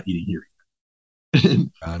like, we're not eating here.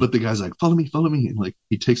 But the guy's like, follow me. And like,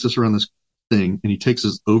 he takes us around this thing and he takes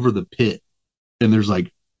us over the pit. And there's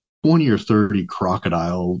like 20 or 30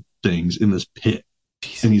 crocodile things in this pit.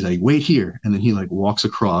 Jeez. And he's like, wait here. And then he like walks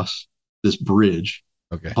across this bridge,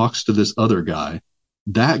 talks to this other guy.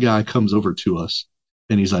 That guy comes over to us.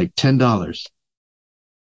 And he's like, $10.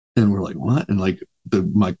 And we're like, what? And like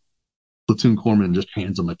my platoon corpsman just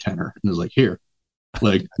hands him a tenner and is like, here,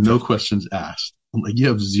 like no questions asked. I'm like, you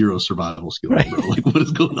have 0 survival skills, bro. Like, what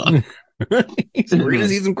is going on? We're gonna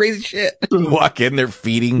see some crazy shit. Walk in, they're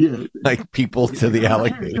feeding like people to the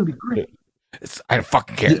alligator. It's gonna be great. I don't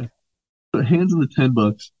fucking care. Yeah. So hands him the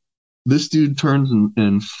 $10. This dude turns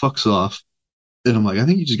and fucks off. And I'm like, I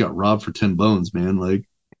think you just got robbed for 10 bones, man. Like,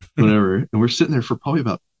 whatever. And we're sitting there for probably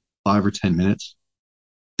about 5 or 10 minutes.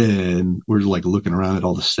 And we're like looking around at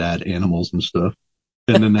all the sad animals and stuff.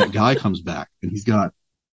 And then that guy comes back and he's got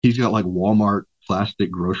like Walmart plastic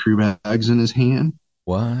grocery bags in his hand.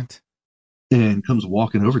 What? And comes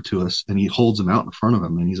walking over to us and he holds them out in front of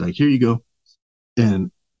him and he's like, here you go.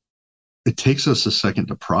 And it takes us a second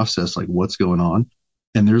to process like what's going on.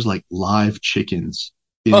 And there's like live chickens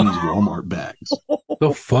in these Walmart bags.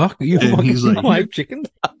 The fuck? He's like, live chickens?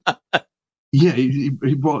 Yeah, he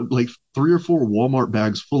brought like 3 or 4 Walmart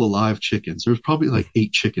bags full of live chickens. There's probably like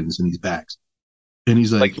 8 chickens in these bags. And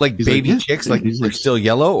he's like baby chicks, like they're still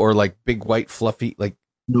yellow, or like big white fluffy, like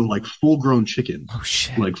no, like full grown chickens. Oh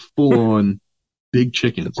shit! Like full on big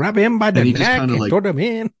chickens. Grab him by the neck and throw them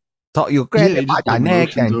in. So you grab him by the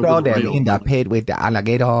neck and throw them in the pit with the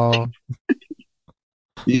alligator.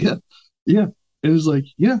 Yeah. It was like,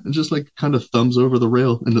 and just like kind of thumbs over the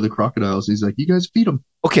rail into the crocodiles. He's like, you guys feed them.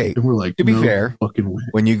 Okay. And we're like, to be fair, fucking way.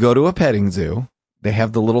 When you go to a petting zoo, they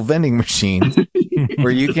have the little vending machines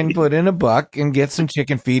where you can put in a buck and get some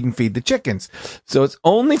chicken feed and feed the chickens. So it's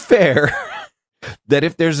only fair that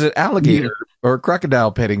if there's an alligator or a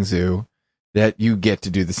crocodile petting zoo, that you get to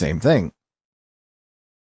do the same thing.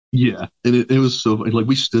 Yeah. And it was so like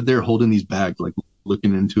we stood there holding these bags, like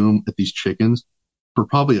looking into them at these chickens for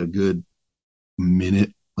probably a good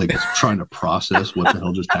minute, like trying to process what the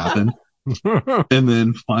hell just happened. And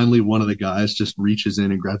then finally one of the guys just reaches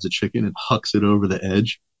in and grabs a chicken and hucks it over the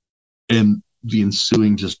edge, and the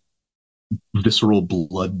ensuing just visceral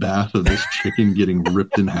bloodbath of this chicken getting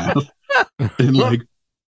ripped in half. And like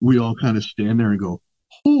we all kind of stand there and go,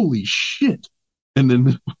 holy shit. And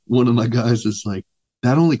then one of my guys is like,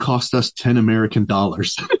 that only cost us $10 American.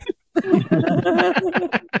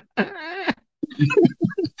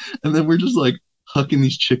 And then we're just like hucking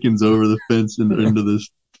these chickens over the fence and into this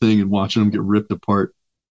thing and watching them get ripped apart.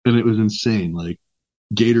 And it was insane. Like,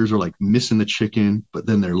 gators are like missing the chicken, but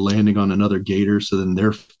then they're landing on another gator. So then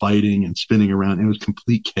they're fighting and spinning around. It was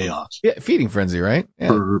complete chaos. Yeah, feeding frenzy, right?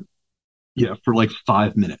 For like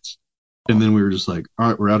 5 minutes. And then we were just like, all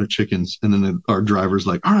right, we're out of chickens. And then our driver's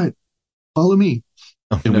like, all right, follow me.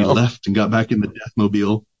 And we left and got back in the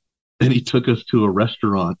Deathmobile. And he took us to a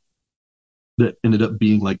restaurant that ended up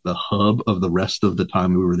being like the hub of the rest of the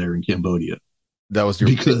time we were there in Cambodia. That was your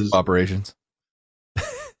operations.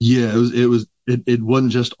 Yeah, it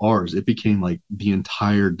wasn't just ours. It became like the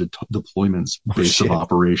entire deployment's base of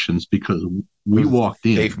operations, because we walked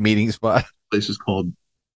in. Safe meeting spot. This is called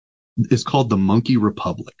the Monkey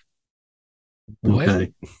Republic. What?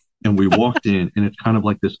 Okay. And we walked in, and it's kind of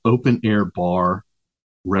like this open air bar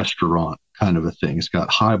restaurant kind of a thing. It's got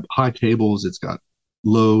high tables, it's got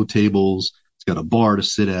low tables, it's got a bar to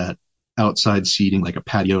sit at, outside seating, like a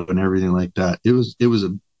patio and everything like that. It was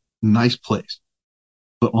a nice place.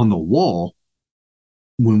 But on the wall,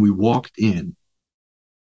 when we walked in,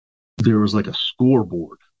 there was like a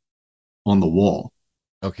scoreboard on the wall.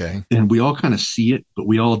 Okay. And we all kind of see it, but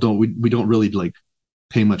we don't really like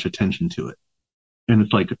pay much attention to it. And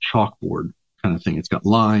it's like a chalkboard kind of thing. It's got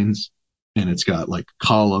lines, and it's got like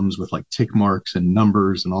columns with like tick marks and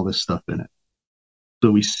numbers and all this stuff in it.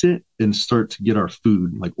 So we sit and start to get our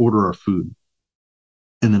food, like order our food.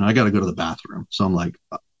 And then I got to go to the bathroom. So I'm like,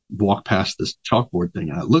 walk past this chalkboard thing,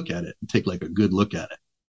 and I look at it and take like a good look at it.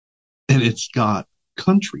 And it's got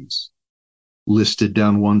countries listed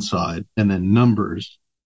down one side and then numbers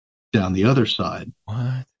down the other side.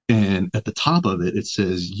 What? And at the top of it, it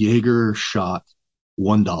says Jaeger shot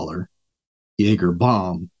 $1, Jaeger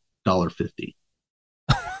bomb $1.50.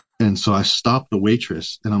 And so I stopped the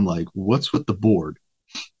waitress, and I'm like, what's with the board?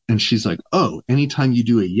 And she's like, oh, anytime you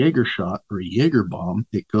do a Jaeger shot or a Jaeger bomb,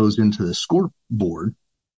 it goes into the scoreboard,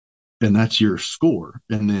 and that's your score.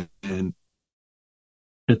 And then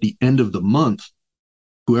at the end of the month,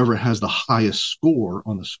 whoever has the highest score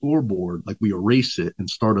on the scoreboard, like, we erase it and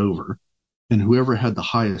start over. And whoever had the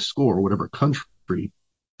highest score, whatever country,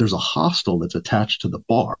 there's a hostel that's attached to the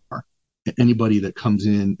bar. Anybody that comes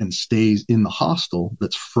in and stays in the hostel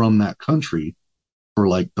that's from that country for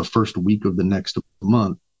like the first week of the next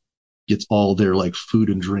month gets all their like food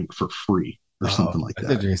and drink for free or something like that. I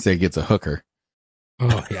think you're going to say gets a hooker.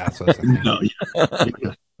 Oh, yeah. So no,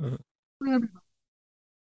 yeah.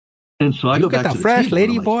 And so I go back to the fresh table,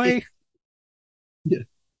 lady like, boy. hey, yeah,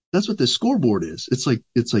 that's what this scoreboard is. It's like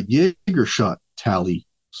Jaeger shot tally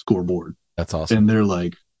scoreboard. That's awesome. And they're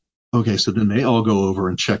like, okay, so then they all go over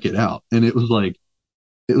and check it out. And it was like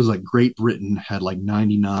Great Britain had like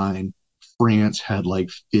 99, France had like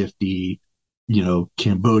 50,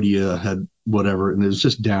 Cambodia had whatever, and it was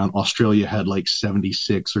just down. Australia had like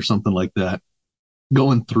 76 or something like that.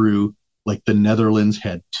 Going through, like, the Netherlands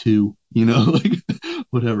had 2, like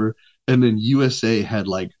whatever. And then USA had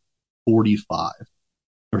like 45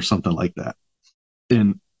 or something like that.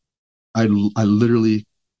 And I literally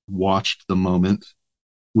watched the moment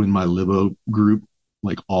when my Libo group,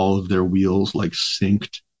 like, all of their wheels like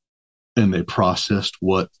synced, and they processed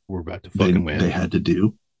what we're about to fucking win. They had to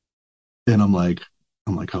do. And I'm like,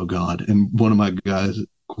 oh God. And one of my guys,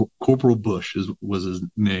 Corporal Bush was his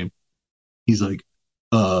name. He's like,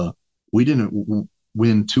 we didn't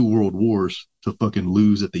win 2 world wars to fucking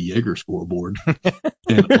lose at the Jaeger scoreboard.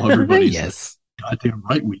 And everybody's yes, like, goddamn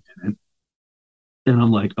right we didn't. And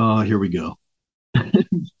I'm like, oh, here we go.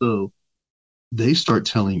 So they start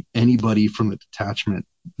telling anybody from the detachment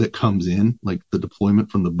that comes in, like the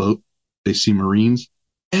deployment from the boat, they see Marines,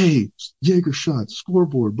 hey, Jaeger shot,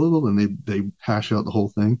 scoreboard, blah, blah, blah, and they hash out the whole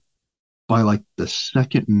thing. By like the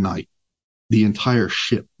second night, the entire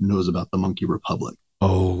ship knows about the Monkey Republic.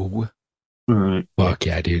 Oh, all right. Fuck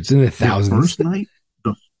yeah, dude. It's in the thousands.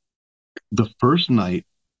 The first night,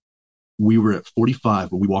 we were at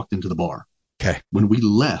 45 when we walked into the bar. Okay. When we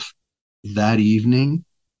left that evening,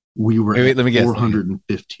 we were at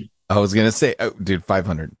 415. I was going to say, dude,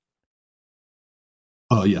 500.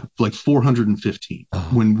 Oh, yeah. Like 415. Oh.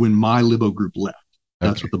 When my Libo group left.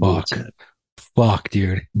 That's what the boat said. Fuck,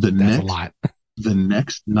 dude. That's a lot. The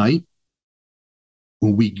next night,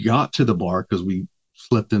 when we got to the bar, because we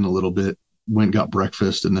slept in a little bit, went, got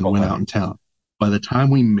breakfast, and then went out in town. By the time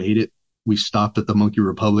we made it, we stopped at the Monkey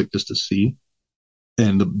Republic just to see.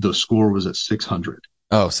 And the score was at 600.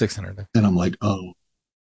 Oh, 600. And I'm like, oh,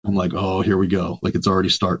 here we go. Like, it's already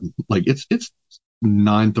starting. Like, it's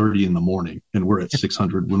 9:30 in the morning, and we're at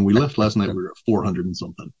 600. When we left last night, we were at 400 and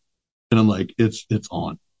something. And I'm like, it's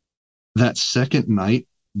on. That second night,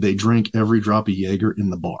 they drank every drop of Jaeger in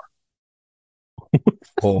the bar.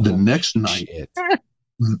 The next night,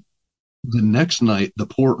 The next night, the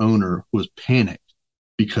poor owner was panicked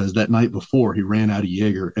because that night before he ran out of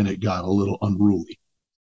Jaeger and it got a little unruly.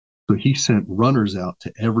 So he sent runners out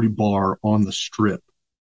to every bar on the strip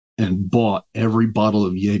and bought every bottle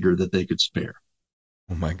of Jaeger that they could spare.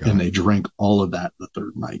 Oh my God. And they drank all of that the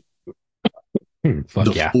third night.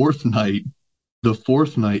 The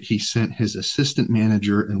fourth night, he sent his assistant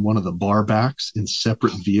manager and one of the bar backs in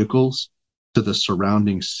separate vehicles to the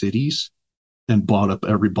surrounding cities and bought up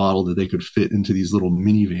every bottle that they could fit into these little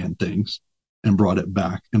minivan things and brought it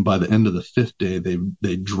back. And by the end of the fifth day,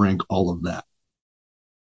 they drank all of that.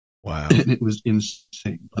 Wow. And it was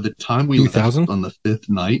insane. By the time we left on the fifth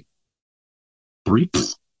night,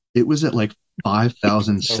 it was at like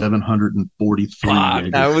 5,743.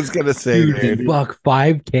 I was gonna say, dude. Fuck,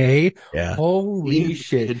 5K. Yeah. Holy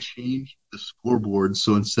shit! Had changed the scoreboard,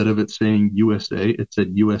 so instead of it saying USA, it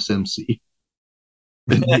said USMC.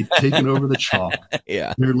 And they'd taken over the chalk.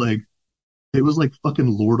 Yeah. They're like, it was like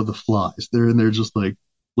fucking Lord of the Flies. They're in there just like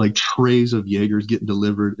trays of Jaegers getting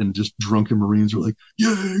delivered, and just drunken Marines are like,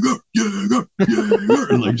 Jaeger, Jaeger, Jaeger,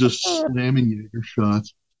 and like just slamming Jaeger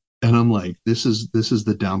shots. And I'm like, this is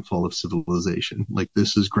the downfall of civilization. Like,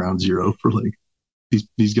 this is ground zero for like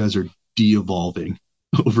these guys are de-evolving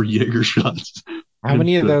over Jaeger shots. How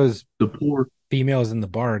many of those the poor females in the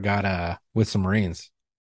bar got with some Marines?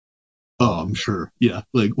 Oh, I'm sure. Yeah.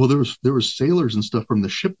 Like, well, there was sailors and stuff from the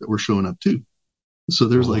ship that were showing up too. So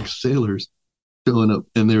there's like sailors showing up,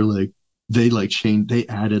 and they're like, they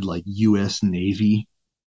added like U.S. Navy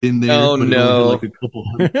in there. Oh but no!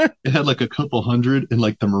 It had like a couple hundred, and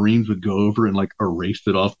like the Marines would go over and like erase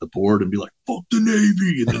it off the board and be like, "Fuck the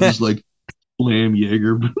Navy," and then just like slam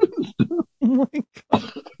Jaeger. Oh my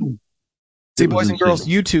God. See, boys and girls,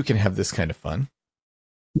 you too can have this kind of fun.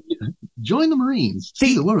 Yeah. Join the Marines.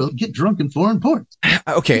 See the world. Get drunk in foreign ports.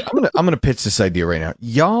 Okay, I'm gonna pitch this idea right now.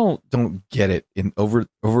 Y'all don't get it over at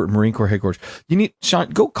Marine Corps headquarters. You need Sean.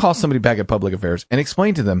 Go call somebody back at Public Affairs and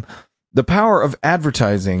explain to them the power of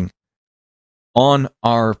advertising on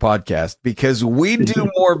our podcast, because we do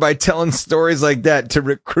more by telling stories like that to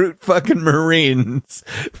recruit fucking Marines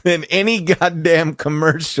than any goddamn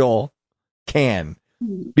commercial can.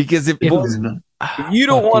 Because if you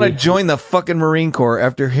don't want to join the fucking Marine Corps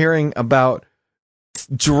after hearing about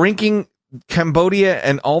drinking Cambodia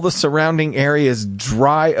and all the surrounding areas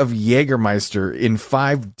dry of Jägermeister in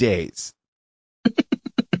 5 days,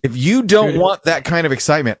 if you don't want that kind of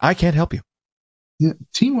excitement, I can't help you. Yeah,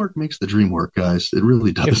 teamwork makes the dream work, guys. It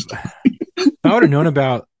really does. If I would have known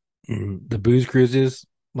about the booze cruises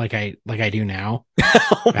like I do now,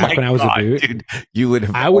 back when I was a boot, dude, you would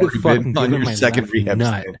have. I would have fucking on given your my second left rehab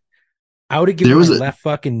nut. stay. I would have given my left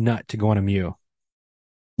fucking nut to go on a Mew.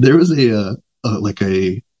 There was a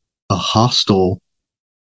hostel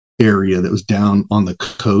area that was down on the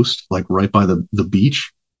coast, like right by the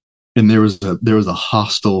beach, and there was a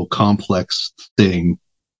hostel complex thing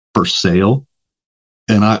for sale.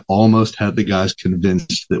 And I almost had the guys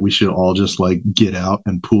convinced that we should all just like get out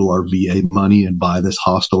and pool our VA money and buy this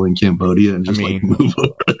hostel in Cambodia and just like move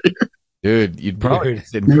over there. Dude, you'd probably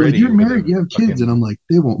you're married, you have kids, and I'm like,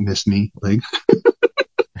 they won't miss me. Like,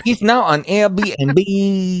 he's now on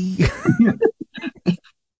Airbnb.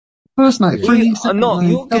 First night free. No,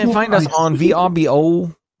 you can find us on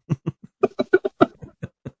VRBO.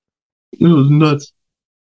 It was nuts.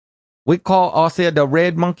 We call ourselves the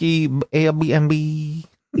Red Monkey Airbnb.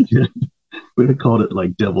 Yeah. We called it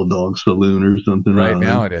like Devil Dog Saloon or something. Right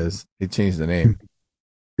now it is. They changed the name.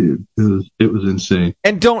 Dude, it was insane.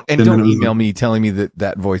 And don't email me telling me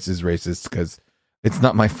that voice is racist, because it's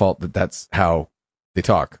not my fault that's how they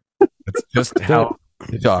talk. It's just how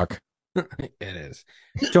they talk. It is.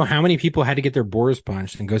 So how many people had to get their bores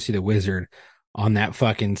punched and go see the wizard on that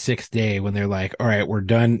fucking 6th day when they're like, all right, we're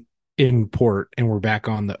done in port and we're back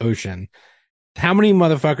on the ocean? How many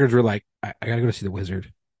motherfuckers were like, I gotta go see the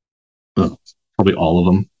wizard? Well, probably all of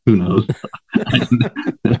them. Who knows?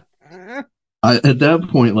 At that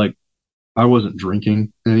point, like, I wasn't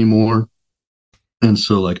drinking anymore, and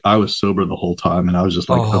so like I was sober the whole time, and I was just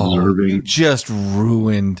like observing. You just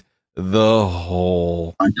ruined the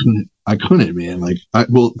whole. I couldn't, man. Like, I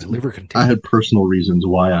had personal reasons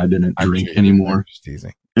why I didn't drink anymore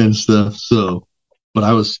and stuff. So, but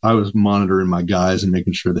I was monitoring my guys and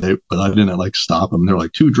making sure but I didn't like stop them. They're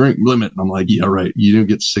like 2 drink limit. And I'm like, yeah, right. You didn't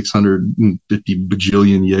get 650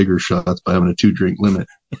 bajillion Jaeger shots by having a 2 drink limit.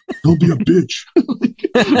 Don't be a bitch.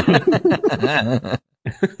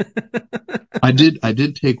 I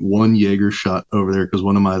did take 1 Jaeger shot over there because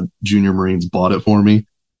one of my junior Marines bought it for me.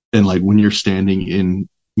 And like, when you're standing in,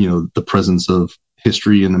 the presence of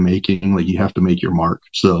history in the making, like, you have to make your mark.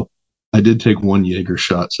 So I did take one Jaeger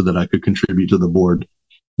shot so that I could contribute to the board,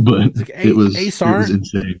 but like, it was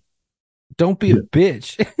insane. Don't be a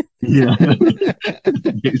bitch. Yeah,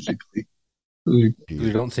 basically.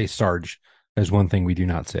 We don't say Sarge. There's one thing we do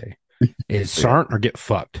not say: is Sarge or get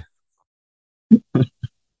fucked.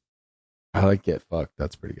 I like get fucked.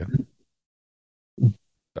 That's pretty good.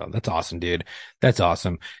 Oh, that's awesome, dude. That's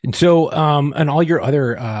awesome. And so, and all your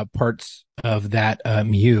other parts of that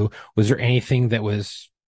Mew, was there anything that was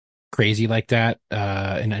crazy like that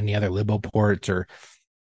in any other Libo ports, or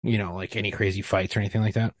like any crazy fights or anything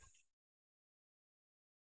like that?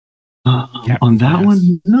 On that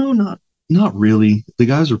one, no, not really. The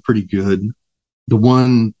guys are pretty good. The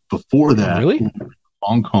one before that, really?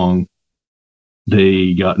 Hong Kong,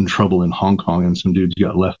 they got in trouble in Hong Kong, and some dudes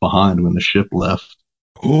got left behind when the ship left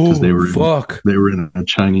because they were in a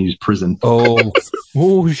Chinese prison.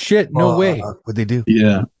 Oh shit! No way. What'd they do?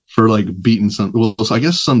 Yeah, for like beating some. Well, so I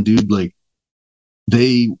guess some dude, like,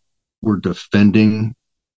 they were defending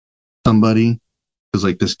somebody because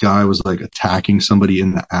like this guy was like attacking somebody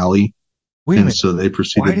in the alley. Wait a minute. So they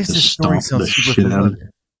proceeded to stomp the shit familiar? out of it.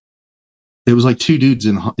 It was like two dudes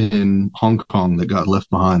in Hong Kong that got left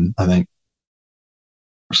behind, I think,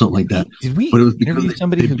 or something like that. Did we? But it was because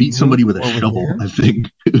they beat somebody with a shovel. I think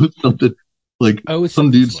it was something like some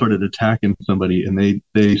dude started attacking somebody, and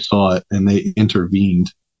they saw it and they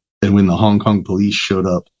intervened. And when the Hong Kong police showed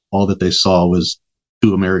up, all that they saw was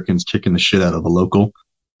two Americans kicking the shit out of a local,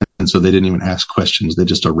 and so they didn't even ask questions. They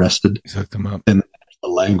just arrested. Hooked them up. And the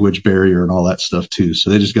language barrier and all that stuff too. So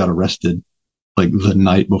they just got arrested like the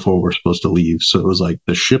night before we're supposed to leave. So it was like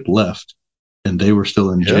the ship left and they were still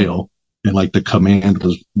in jail. And like the command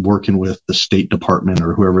was working with the State Department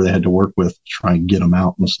or whoever they had to work with to try and get them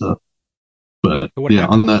out and stuff. But yeah,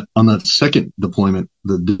 happened? on that second deployment,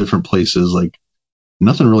 the different places, like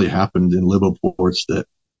nothing really happened in Libo ports that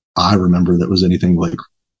I remember that was anything like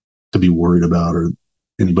to be worried about or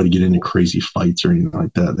anybody get into crazy fights or anything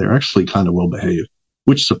like that. They're actually kind of well behaved,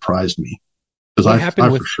 which surprised me because I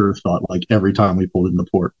for sure thought like every time we pulled into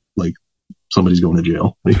port, like somebody's going to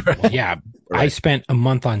jail. Yeah. Right. I spent a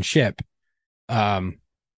month on ship.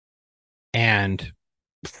 And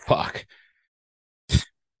fuck,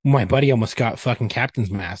 my buddy almost got fucking captain's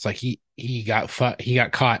mast. Like he got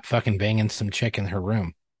caught fucking banging some chick in her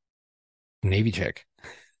room. Navy chick.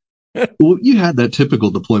 Well, you had that typical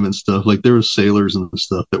deployment stuff. Like there were sailors and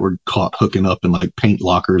stuff that were caught hooking up in like paint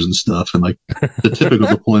lockers and stuff, and like the typical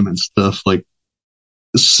deployment stuff. Like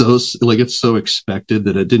so, like it's so expected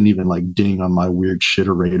that it didn't even like ding on my weird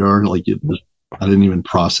shitter radar. Like I didn't even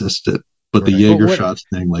process it. But the Jaeger shots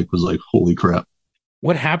thing, like, was like, holy crap.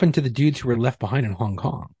 What happened to the dudes who were left behind in Hong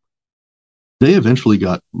Kong? They eventually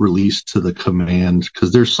got released to the command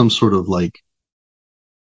because there's some sort of like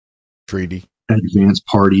treaty, advance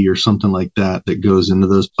party or something like that goes into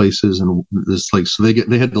those places, and this like so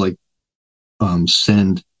they had to like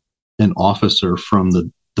send an officer from the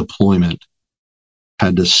deployment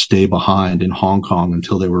had to stay behind in Hong Kong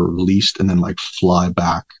until they were released and then like fly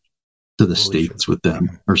back to the States with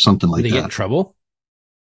them or something like that. Did they get in trouble?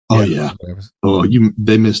 Oh yeah.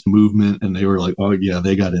 They missed movement and they were like, oh yeah,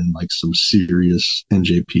 they got in like some serious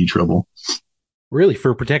NJP trouble. Really?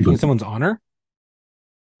 For protecting someone's honor?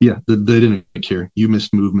 Yeah, they didn't care. You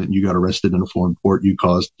missed movement, you got arrested in a foreign port, you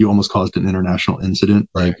almost caused an international incident.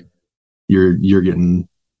 Like you're getting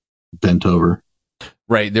bent over.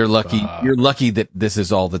 Right. They're lucky. You're lucky that this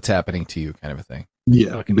is all that's happening to you, kind of a thing.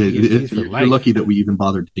 Yeah, you're lucky that we even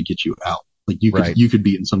bothered to get you out. Like you could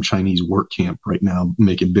be in some Chinese work camp right now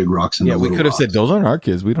making big rocks. Yeah, we could have said those aren't our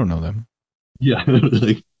kids. We don't know them. Yeah,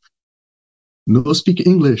 like no speak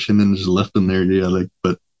English, and then just left them there. Yeah, like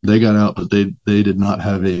but they got out, but they did not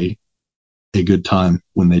have a good time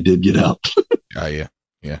when they did get out. Yeah.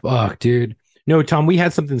 Fuck, dude. No, Tom, we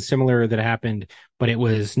had something similar that happened, but it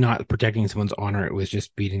was not protecting someone's honor. It was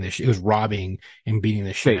just beating the shit. It was robbing and beating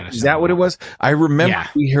the shit out of someone. Is that what it was? I remember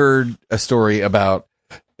we heard a story about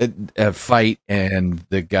a fight and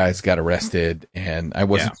the guys got arrested, and I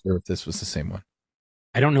wasn't sure if this was the same one.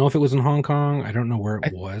 I don't know if it was in Hong Kong. I don't know where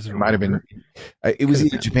it was. It might have been. It was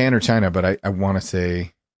either Japan or China, but I want to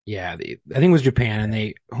say. Yeah, I think it was Japan,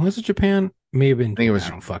 and was it Japan? May have been. I think it was.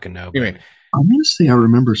 I don't fucking know. Anyway. I want to say I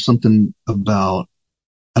remember something about,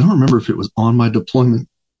 I don't remember if it was on my deployment,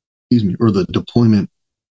 or the deployment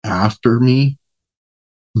after me,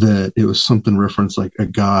 that it was something referenced like a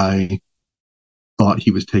guy thought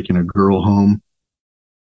he was taking a girl home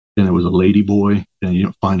and it was a lady boy, and you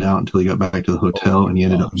didn't find out until he got back to the hotel and he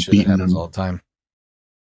ended up beating him all the time.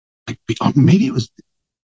 Like, maybe it was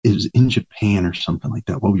in Japan or something like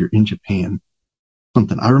that. While we were in Japan,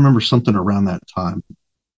 something. I remember something around that time.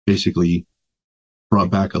 basically brought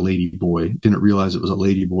back a lady boy. Didn't realize it was a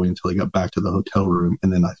lady boy until he got back to the hotel room.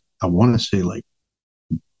 And then I want to say like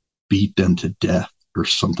beat them to death or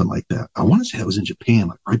something like that. I want to say that was in Japan,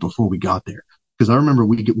 like right before we got there. Because I remember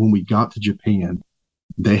when we got to Japan,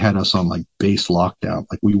 they had us on like base lockdown.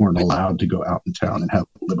 Like we weren't allowed to go out in town and have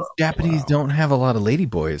a live up. Japanese don't have a lot of lady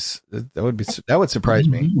boys. That would surprise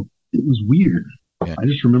me. It was weird. Yeah. I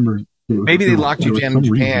just remember maybe they locked you down in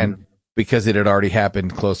Japan because it had already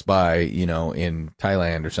happened close by, in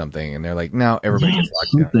Thailand or something, and they're like, now everybody gets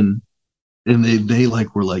locked down. And they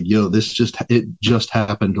like were like, yo, it just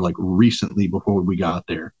happened like recently before we got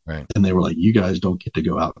there. Right. And they were like, you guys don't get to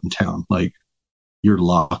go out in town. Like you're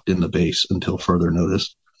locked in the base until further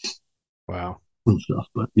notice. Wow. And stuff.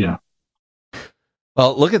 But yeah.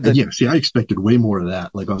 Well, look at see, I expected way more of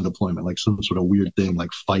that, like on deployment, like some sort of weird thing,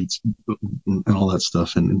 like fights and all that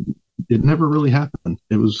stuff. And it never really happened.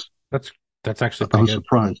 It was, that's actually, I was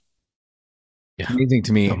surprised. Yeah. It's amazing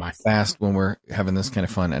to me how fast when we're having this kind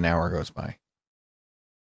of fun, an hour goes by.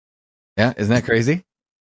 Yeah. Isn't that crazy?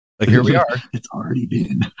 Like here we are. It's already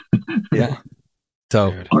been. Yeah.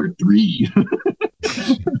 So part 3.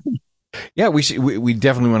 Yeah, we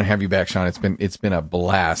definitely want to have you back, Sean. It's been a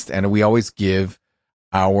blast. And we always give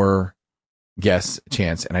our guests a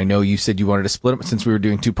chance. And I know you said you wanted to split them since we were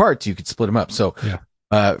doing 2 parts, you could split them up. So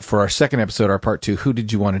for our second episode, our part 2, who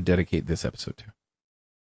did you want to dedicate this episode to?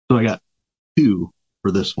 So I got 2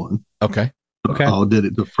 for this one. Okay. I'll did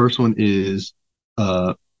it. The first one is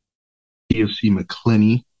PFC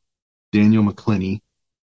McClenny, Daniel McClenny.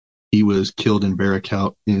 He was killed in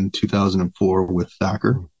Barakout in 2004 with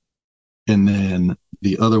Thacker. And then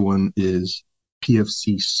the other one is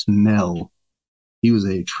PFC Snell. He was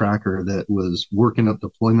a tracker that was working up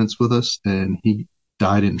deployments with us, and he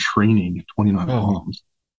died in training at 29 bombs.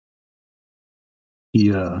 He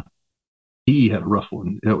had a rough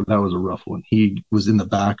one. That was a rough one. He was in the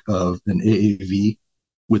back of an AAV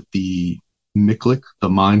with the Miklik, the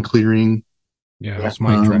mine clearing. Yeah, that's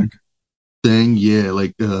mine track thing. Yeah,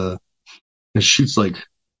 like it shoots like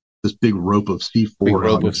this big rope of C4. Big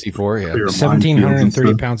rope of C4, yeah.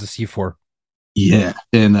 1,730 pounds of C4. Yeah,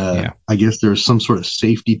 and I guess there's some sort of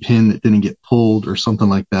safety pin that didn't get pulled or something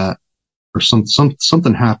like that, or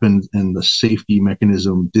something happened and the safety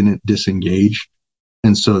mechanism didn't disengage,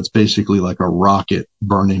 and so it's basically like a rocket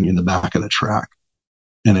burning in the back of the track,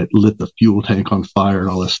 and it lit the fuel tank on fire and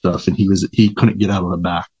all this stuff, and he couldn't get out of the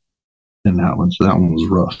back in that one, so that one was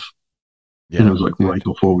rough. Yeah, and it was like right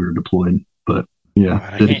before we were deployed, but yeah,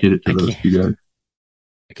 God, dedicated to those 2 guys.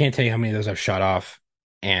 I can't tell you how many of those I've shot off,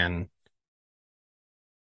 and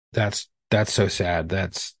that's so sad. I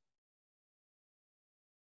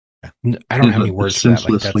don't have any words for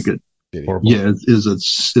that. Like, that's horrible. Yeah,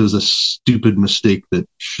 it was a stupid mistake that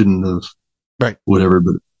shouldn't have. Right. Whatever,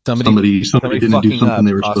 but somebody didn't do something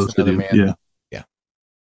they were supposed to do. Man. Yeah.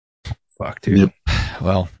 Fuck, dude. Yep.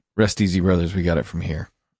 Well, rest easy, brothers. We got it from here.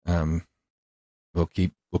 We'll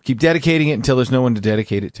keep dedicating it until there's no one to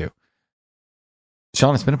dedicate it to.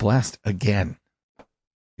 Sean, it's been a blast again.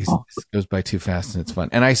 This goes by too fast and it's fun.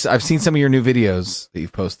 And I've seen some of your new videos that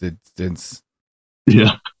you've posted since.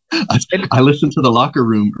 Yeah. I listened to the locker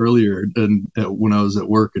room earlier and when I was at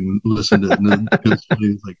work and listened to it. And he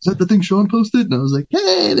was like, is that the thing Sean posted? And I was like,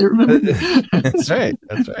 hey, they remember me. That's right.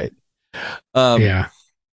 Yeah.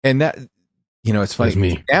 And that, it's funny.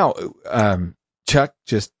 Me. Now, Chuck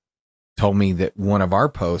just told me that one of our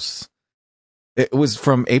posts, it was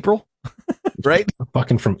from April. Right?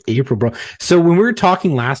 Fucking from April, bro. So when we were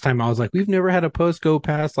talking last time, I was like, we've never had a post go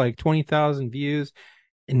past like 20,000 views.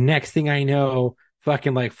 And next thing I know,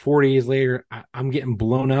 fucking like 4 days later, I'm getting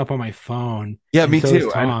blown up on my phone. Yeah, me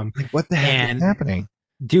too. Tom. Like, what the heck is happening?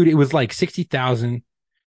 Dude, it was like 60,000.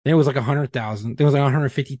 Then it was like 100,000. Then it was like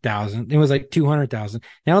 150,000. Then it was like 200,000.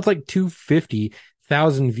 Now it's like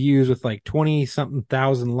 250,000 views with like 20 something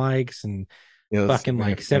thousand likes and fucking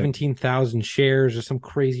like 17,000 shares or some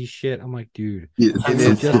crazy shit. I'm like, dude,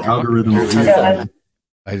 it's the algorithm.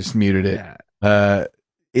 I just muted it. Yeah.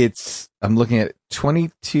 I'm looking at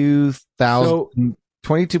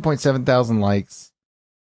 22.7 thousand likes.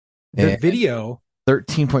 The video,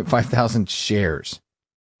 13.5 thousand shares.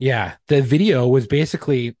 Yeah. The video was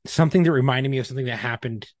basically something that reminded me of something that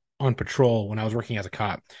happened on patrol when I was working as a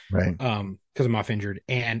cop. Right. Because I'm off injured.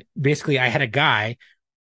 And basically I had a guy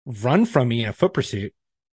run from me in a foot pursuit,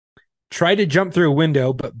 tried to jump through a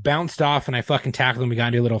window, but bounced off, and I fucking tackled him. We got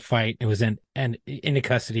into a little fight. It was into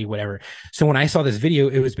custody, whatever. So when I saw this video,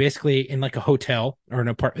 it was basically in like a hotel or an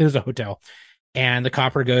apartment. It was a hotel, and the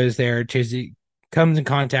copper goes there, comes in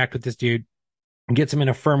contact with this dude, and gets him in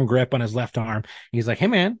a firm grip on his left arm. He's like, "Hey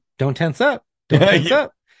man, don't tense up, don't tense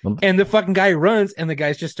up." And the fucking guy runs, and the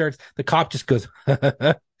cop just goes,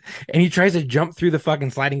 and he tries to jump through the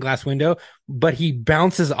fucking sliding glass window, but he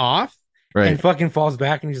bounces off and fucking falls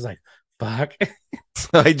back, and he's like, fuck.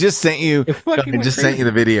 I just sent you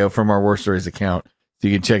the video from our War Stories account, so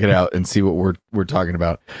you can check it out and see what we're talking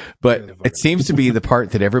about. But it seems to be the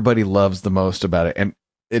part that everybody loves the most about it, and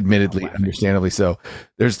admittedly, understandably so.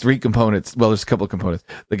 There's three components. Well, there's a couple of components.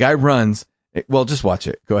 The guy runs. Well, just watch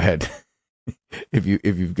it. Go ahead. if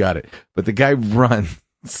you've got it. But the guy runs.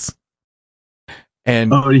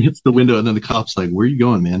 And he hits the window, and then the cop's like, "Where are you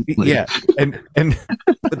going, man?" Like, yeah, and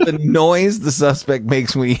but the noise the suspect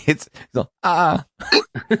makes when he hits, and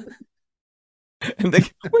where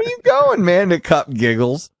are you going, man? The cop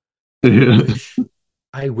giggles.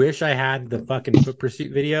 I wish I had the fucking foot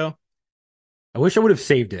pursuit video. I wish I would have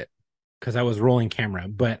saved it because I was rolling camera,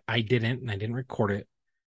 but I didn't, and I didn't record it.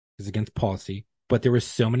 It's against policy. But there were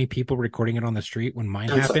so many people recording it on the street when mine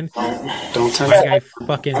happened. Don't tell me. Guy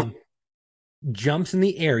fucking jumps in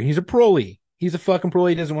the air. He's a parolee. He's a fucking parolee.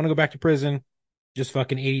 He doesn't want to go back to prison. Just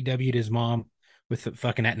fucking ADW'd his mom with the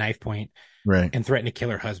fucking at knife point. Right. And threatened to kill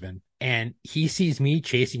her husband. And he sees me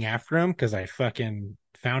chasing after him because I fucking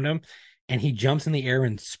found him. And he jumps in the air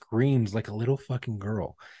and screams like a little fucking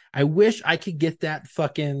girl. I wish I could get that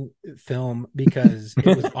fucking film because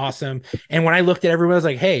it was awesome. And when I looked at everyone, I was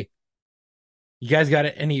like, hey, you guys got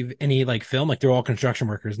any like film? Like they're all construction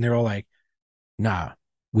workers. And they're all like, nah,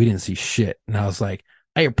 we didn't see shit. And I was like,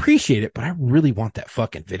 I appreciate it, but I really want that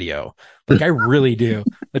fucking video. Like I really do.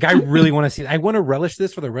 Like I really want to see it. I want to relish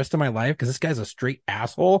this for the rest of my life because this guy's a straight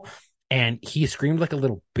asshole. And he screamed like a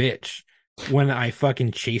little bitch when I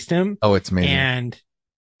fucking chased him. Oh, it's amazing. And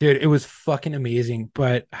dude, it was fucking amazing,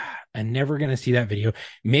 but I'm never going to see that video.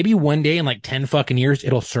 Maybe one day in like 10 fucking years,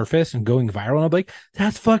 it'll surface and going viral. And I'll be like,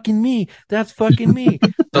 that's fucking me. That's fucking me.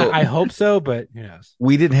 I hope so, but who knows?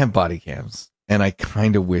 We didn't have body cams, and I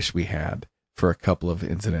kind of wish we had for a couple of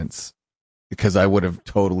incidents because I would have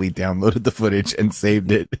totally downloaded the footage and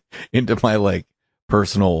saved it into my like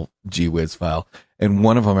personal GWiz file. And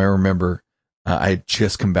one of them, I remember I had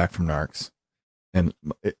just come back from Narcs, and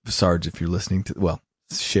Sarge, if you're listening to, well,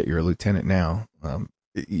 shit, you're a lieutenant now.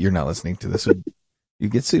 You're not listening to this. You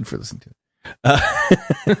get sued for listening to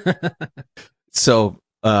it. So,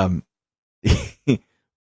 the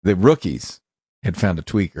rookies had found a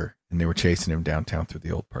tweaker and they were chasing him downtown through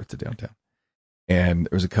the old parts of downtown. And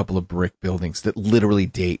there was a couple of brick buildings that literally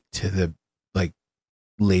date to the like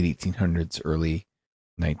late 1800s, early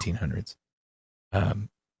 1900s.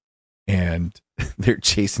 And they're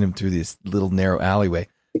chasing him through this little narrow alleyway.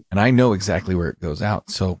 And I know exactly where it goes out.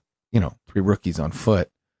 So, three rookies on foot.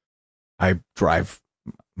 I drive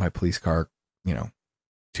my police car,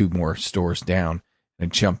 2 more stores down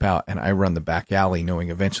and jump out, and I run the back alley knowing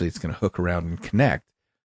eventually it's going to hook around and connect.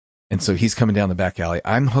 And so he's coming down the back alley.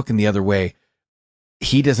 I'm hooking the other way.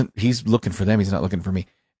 He's looking for them. He's not looking for me.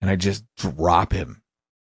 And I just drop him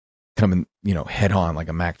coming, head on like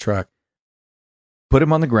a Mack truck, put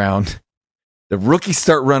him on the ground. The rookies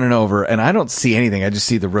start running over, and I don't see anything. I just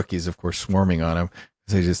see the rookies, of course, swarming on him.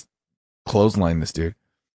 So I just clothesline this dude.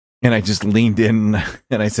 And I just leaned in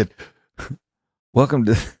and I said, welcome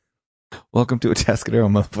to Atascadero,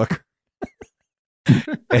 motherfucker.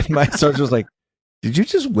 And my sergeant was like, did you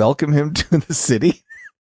just welcome him to the city?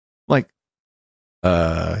 Like,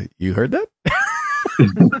 you heard that?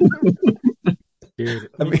 Dude,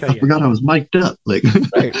 I forgot I was mic'd up. Like,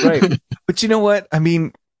 right. But you know what? I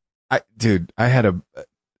mean, I knew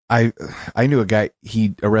a guy,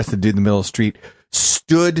 he arrested a dude in the middle of the street,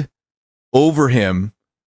 stood over him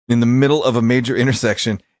in the middle of a major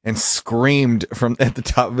intersection and screamed from at the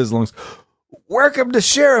top of his lungs, welcome to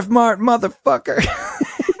Sheriff Mart, motherfucker.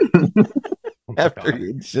 After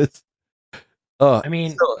he just, I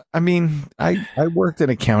worked in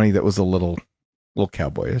a county that was a little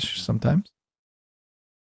cowboyish sometimes.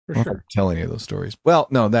 For I sure. don't tell any of those stories. Well,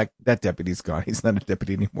 no, that deputy's gone. He's not a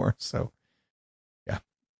deputy anymore. So, yeah.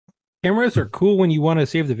 Cameras are cool when you want to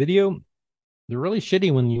save the video. They're really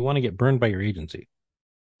shitty when you want to get burned by your agency.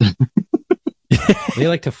 They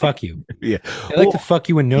like to fuck you. Yeah. They like to fuck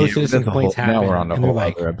you when no citizen complaints happen. Now we're on a whole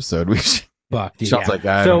like, other episode. We should. Fuck, dude. Sounds like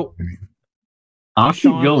that. So, I'll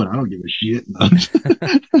keep going. I don't give a shit.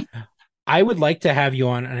 I would like to have you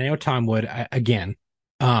on, and I know Tom would again.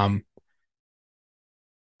 I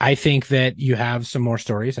think that you have some more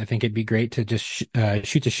stories. I think it'd be great to just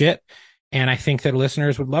shoot the shit, and I think that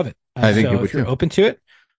listeners would love it. I think so if you're open to it,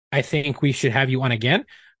 I think we should have you on again.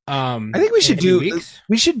 I think we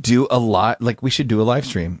should do a lot. Like we should do a live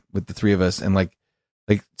stream with the three of us and like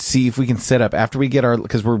see if we can set up after we get our,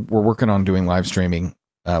 because we're working on doing live streaming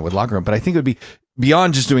with Locker Room. But I think it would be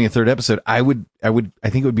beyond just doing a third episode, I think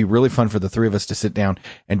it would be really fun for the three of us to sit down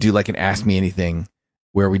and do like an Ask Me Anything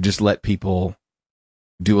where we just let people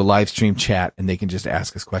do a live stream chat and they can just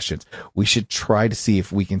ask us questions. We should try to see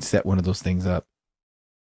if we can set one of those things up.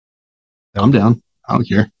 I'm down. I don't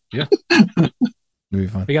care. Yeah. It'd be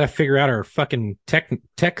fun. We got to figure out our fucking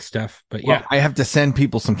tech stuff, but yeah. Well, I have to send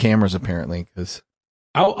people some cameras apparently because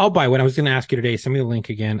I'll buy one. I was going to ask you today. Send me the link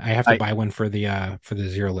again. I have to buy one for the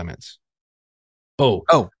Zero Limits. Oh,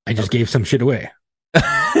 I just gave some shit away.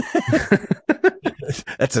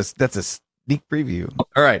 That's a sneak preview.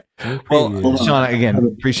 All right. Well, Sean, again,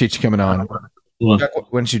 appreciate you coming on. Why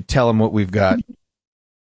don't you tell them what we've got?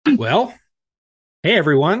 Well, hey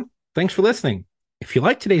everyone. Thanks for listening. If you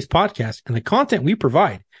like today's podcast and the content we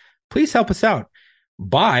provide, please help us out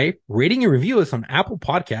by rating and review us on Apple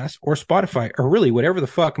Podcasts or Spotify, or really whatever the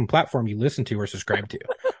fucking platform you listen to or subscribe to.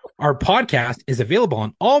 Our podcast is available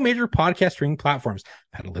on all major podcast streaming platforms.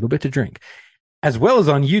 I've had a little bit to drink, as well as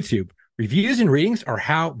on YouTube. Reviews and ratings are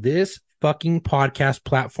how this fucking podcast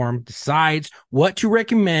platform decides what to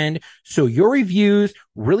recommend. So your reviews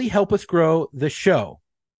really help us grow the show.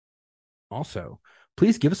 Also,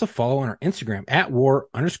 please give us a follow on our Instagram at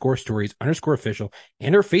war_stories_official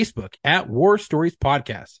and our Facebook at War Stories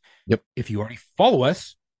Podcast. Yep. If you already follow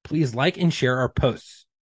us, please like and share our posts.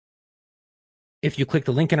 If you click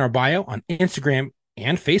the link in our bio on Instagram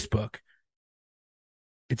and Facebook,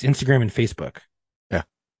 it's Instagram and Facebook. Yeah.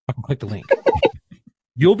 Click the link.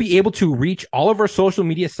 You'll be able to reach all of our social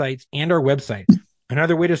media sites and our website.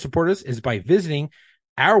 Another way to support us is by visiting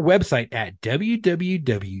our website at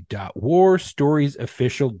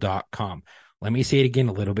www.warstoriesofficial.com. Let me say it again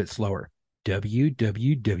a little bit slower.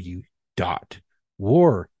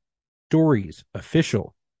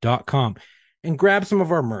 www.warstoriesofficial.com. And grab some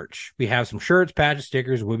of our merch. We have some shirts, patches,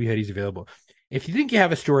 stickers, Wibby hoodies available. If you think you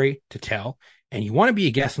have a story to tell and you want to be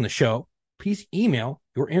a guest on the show, please email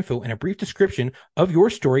your info and a brief description of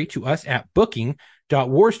your story to us at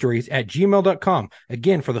booking.warstories@gmail.com.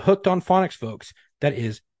 Again, for the Hooked on Phonics folks, that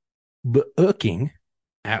is booking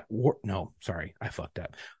at war. No, sorry, I fucked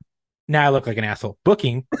up. Now I look like an asshole.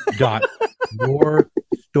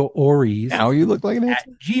 Booking.warstories. Now you look like an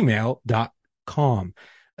asshole. @gmail.com.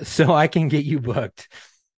 So I can get you booked.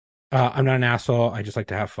 I'm not an asshole. I just like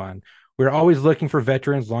to have fun. We're always looking for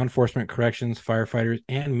veterans, law enforcement, corrections, firefighters,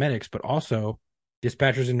 and medics, but also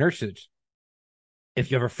dispatchers and nurses. If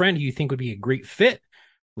you have a friend who you think would be a great fit,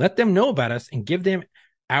 let them know about us and give them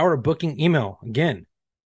our booking email. Again,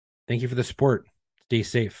 thank you for the support. Stay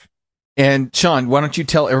safe. And Sean, why don't you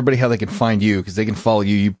tell everybody how they can find you? Because they can follow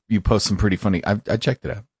you. You post some pretty funny. I checked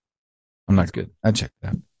it out. I'm not good. I checked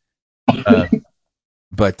it out.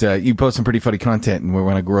 But you post some pretty funny content, and we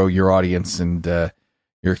want to grow your audience and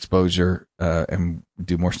your exposure and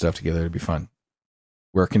do more stuff together. It'd be fun.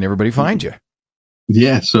 Where can everybody find you?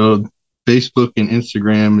 Yeah, so Facebook and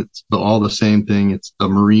Instagram, it's all the same thing. It's a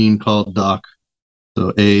Marine called Doc.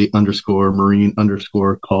 So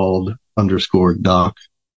A_Marine_called_Doc.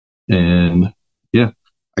 And yeah,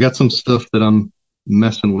 I got some stuff that I'm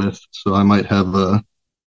messing with. So I might have some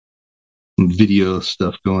video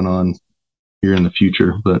stuff going on here in the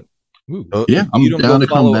future, but yeah, I'm down to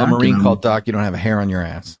come back. A Marine called Doc. You don't have a hair on your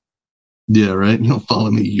ass. Yeah, right. You don't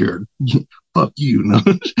follow me. Fuck you. No.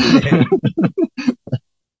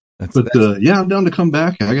 Yeah, I'm down to come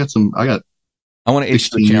back. I want to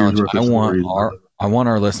issue the challenge. I want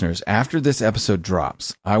our listeners, after this episode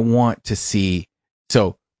drops, I want to see.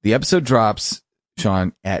 So the episode drops,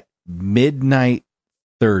 Sean, at midnight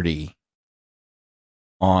 30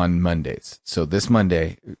 on Mondays. So this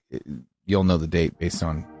Monday, you'll know the date based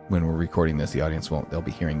on when we're recording this. The audience won't. They'll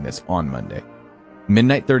be hearing this on Monday.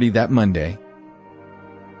 Midnight 30 that Monday.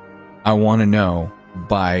 I want to know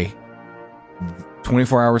by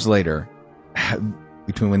 24 hours later,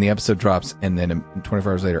 between when the episode drops and then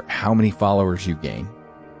 24 hours later, how many followers you gain.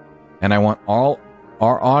 And I want all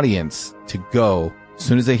our audience to go as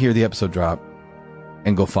soon as they hear the episode drop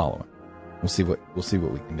and go follow it. We'll see what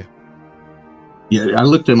we can do. Yeah, I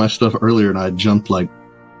looked at my stuff earlier and I jumped I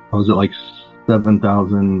was at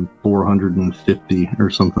 7,450 or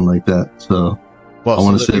something like that. So I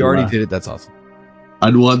want to say you already did it. That's awesome.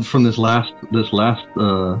 I'd won from this last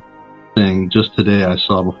thing just today. I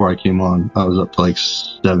saw before I came on, I was up to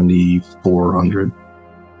 7,400,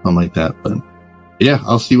 something like that. But yeah,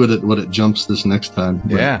 I'll see what it jumps this next time.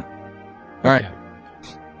 But, yeah. All right.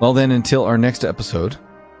 Well then, until our next episode,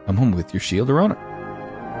 I'm home with your shield or honor.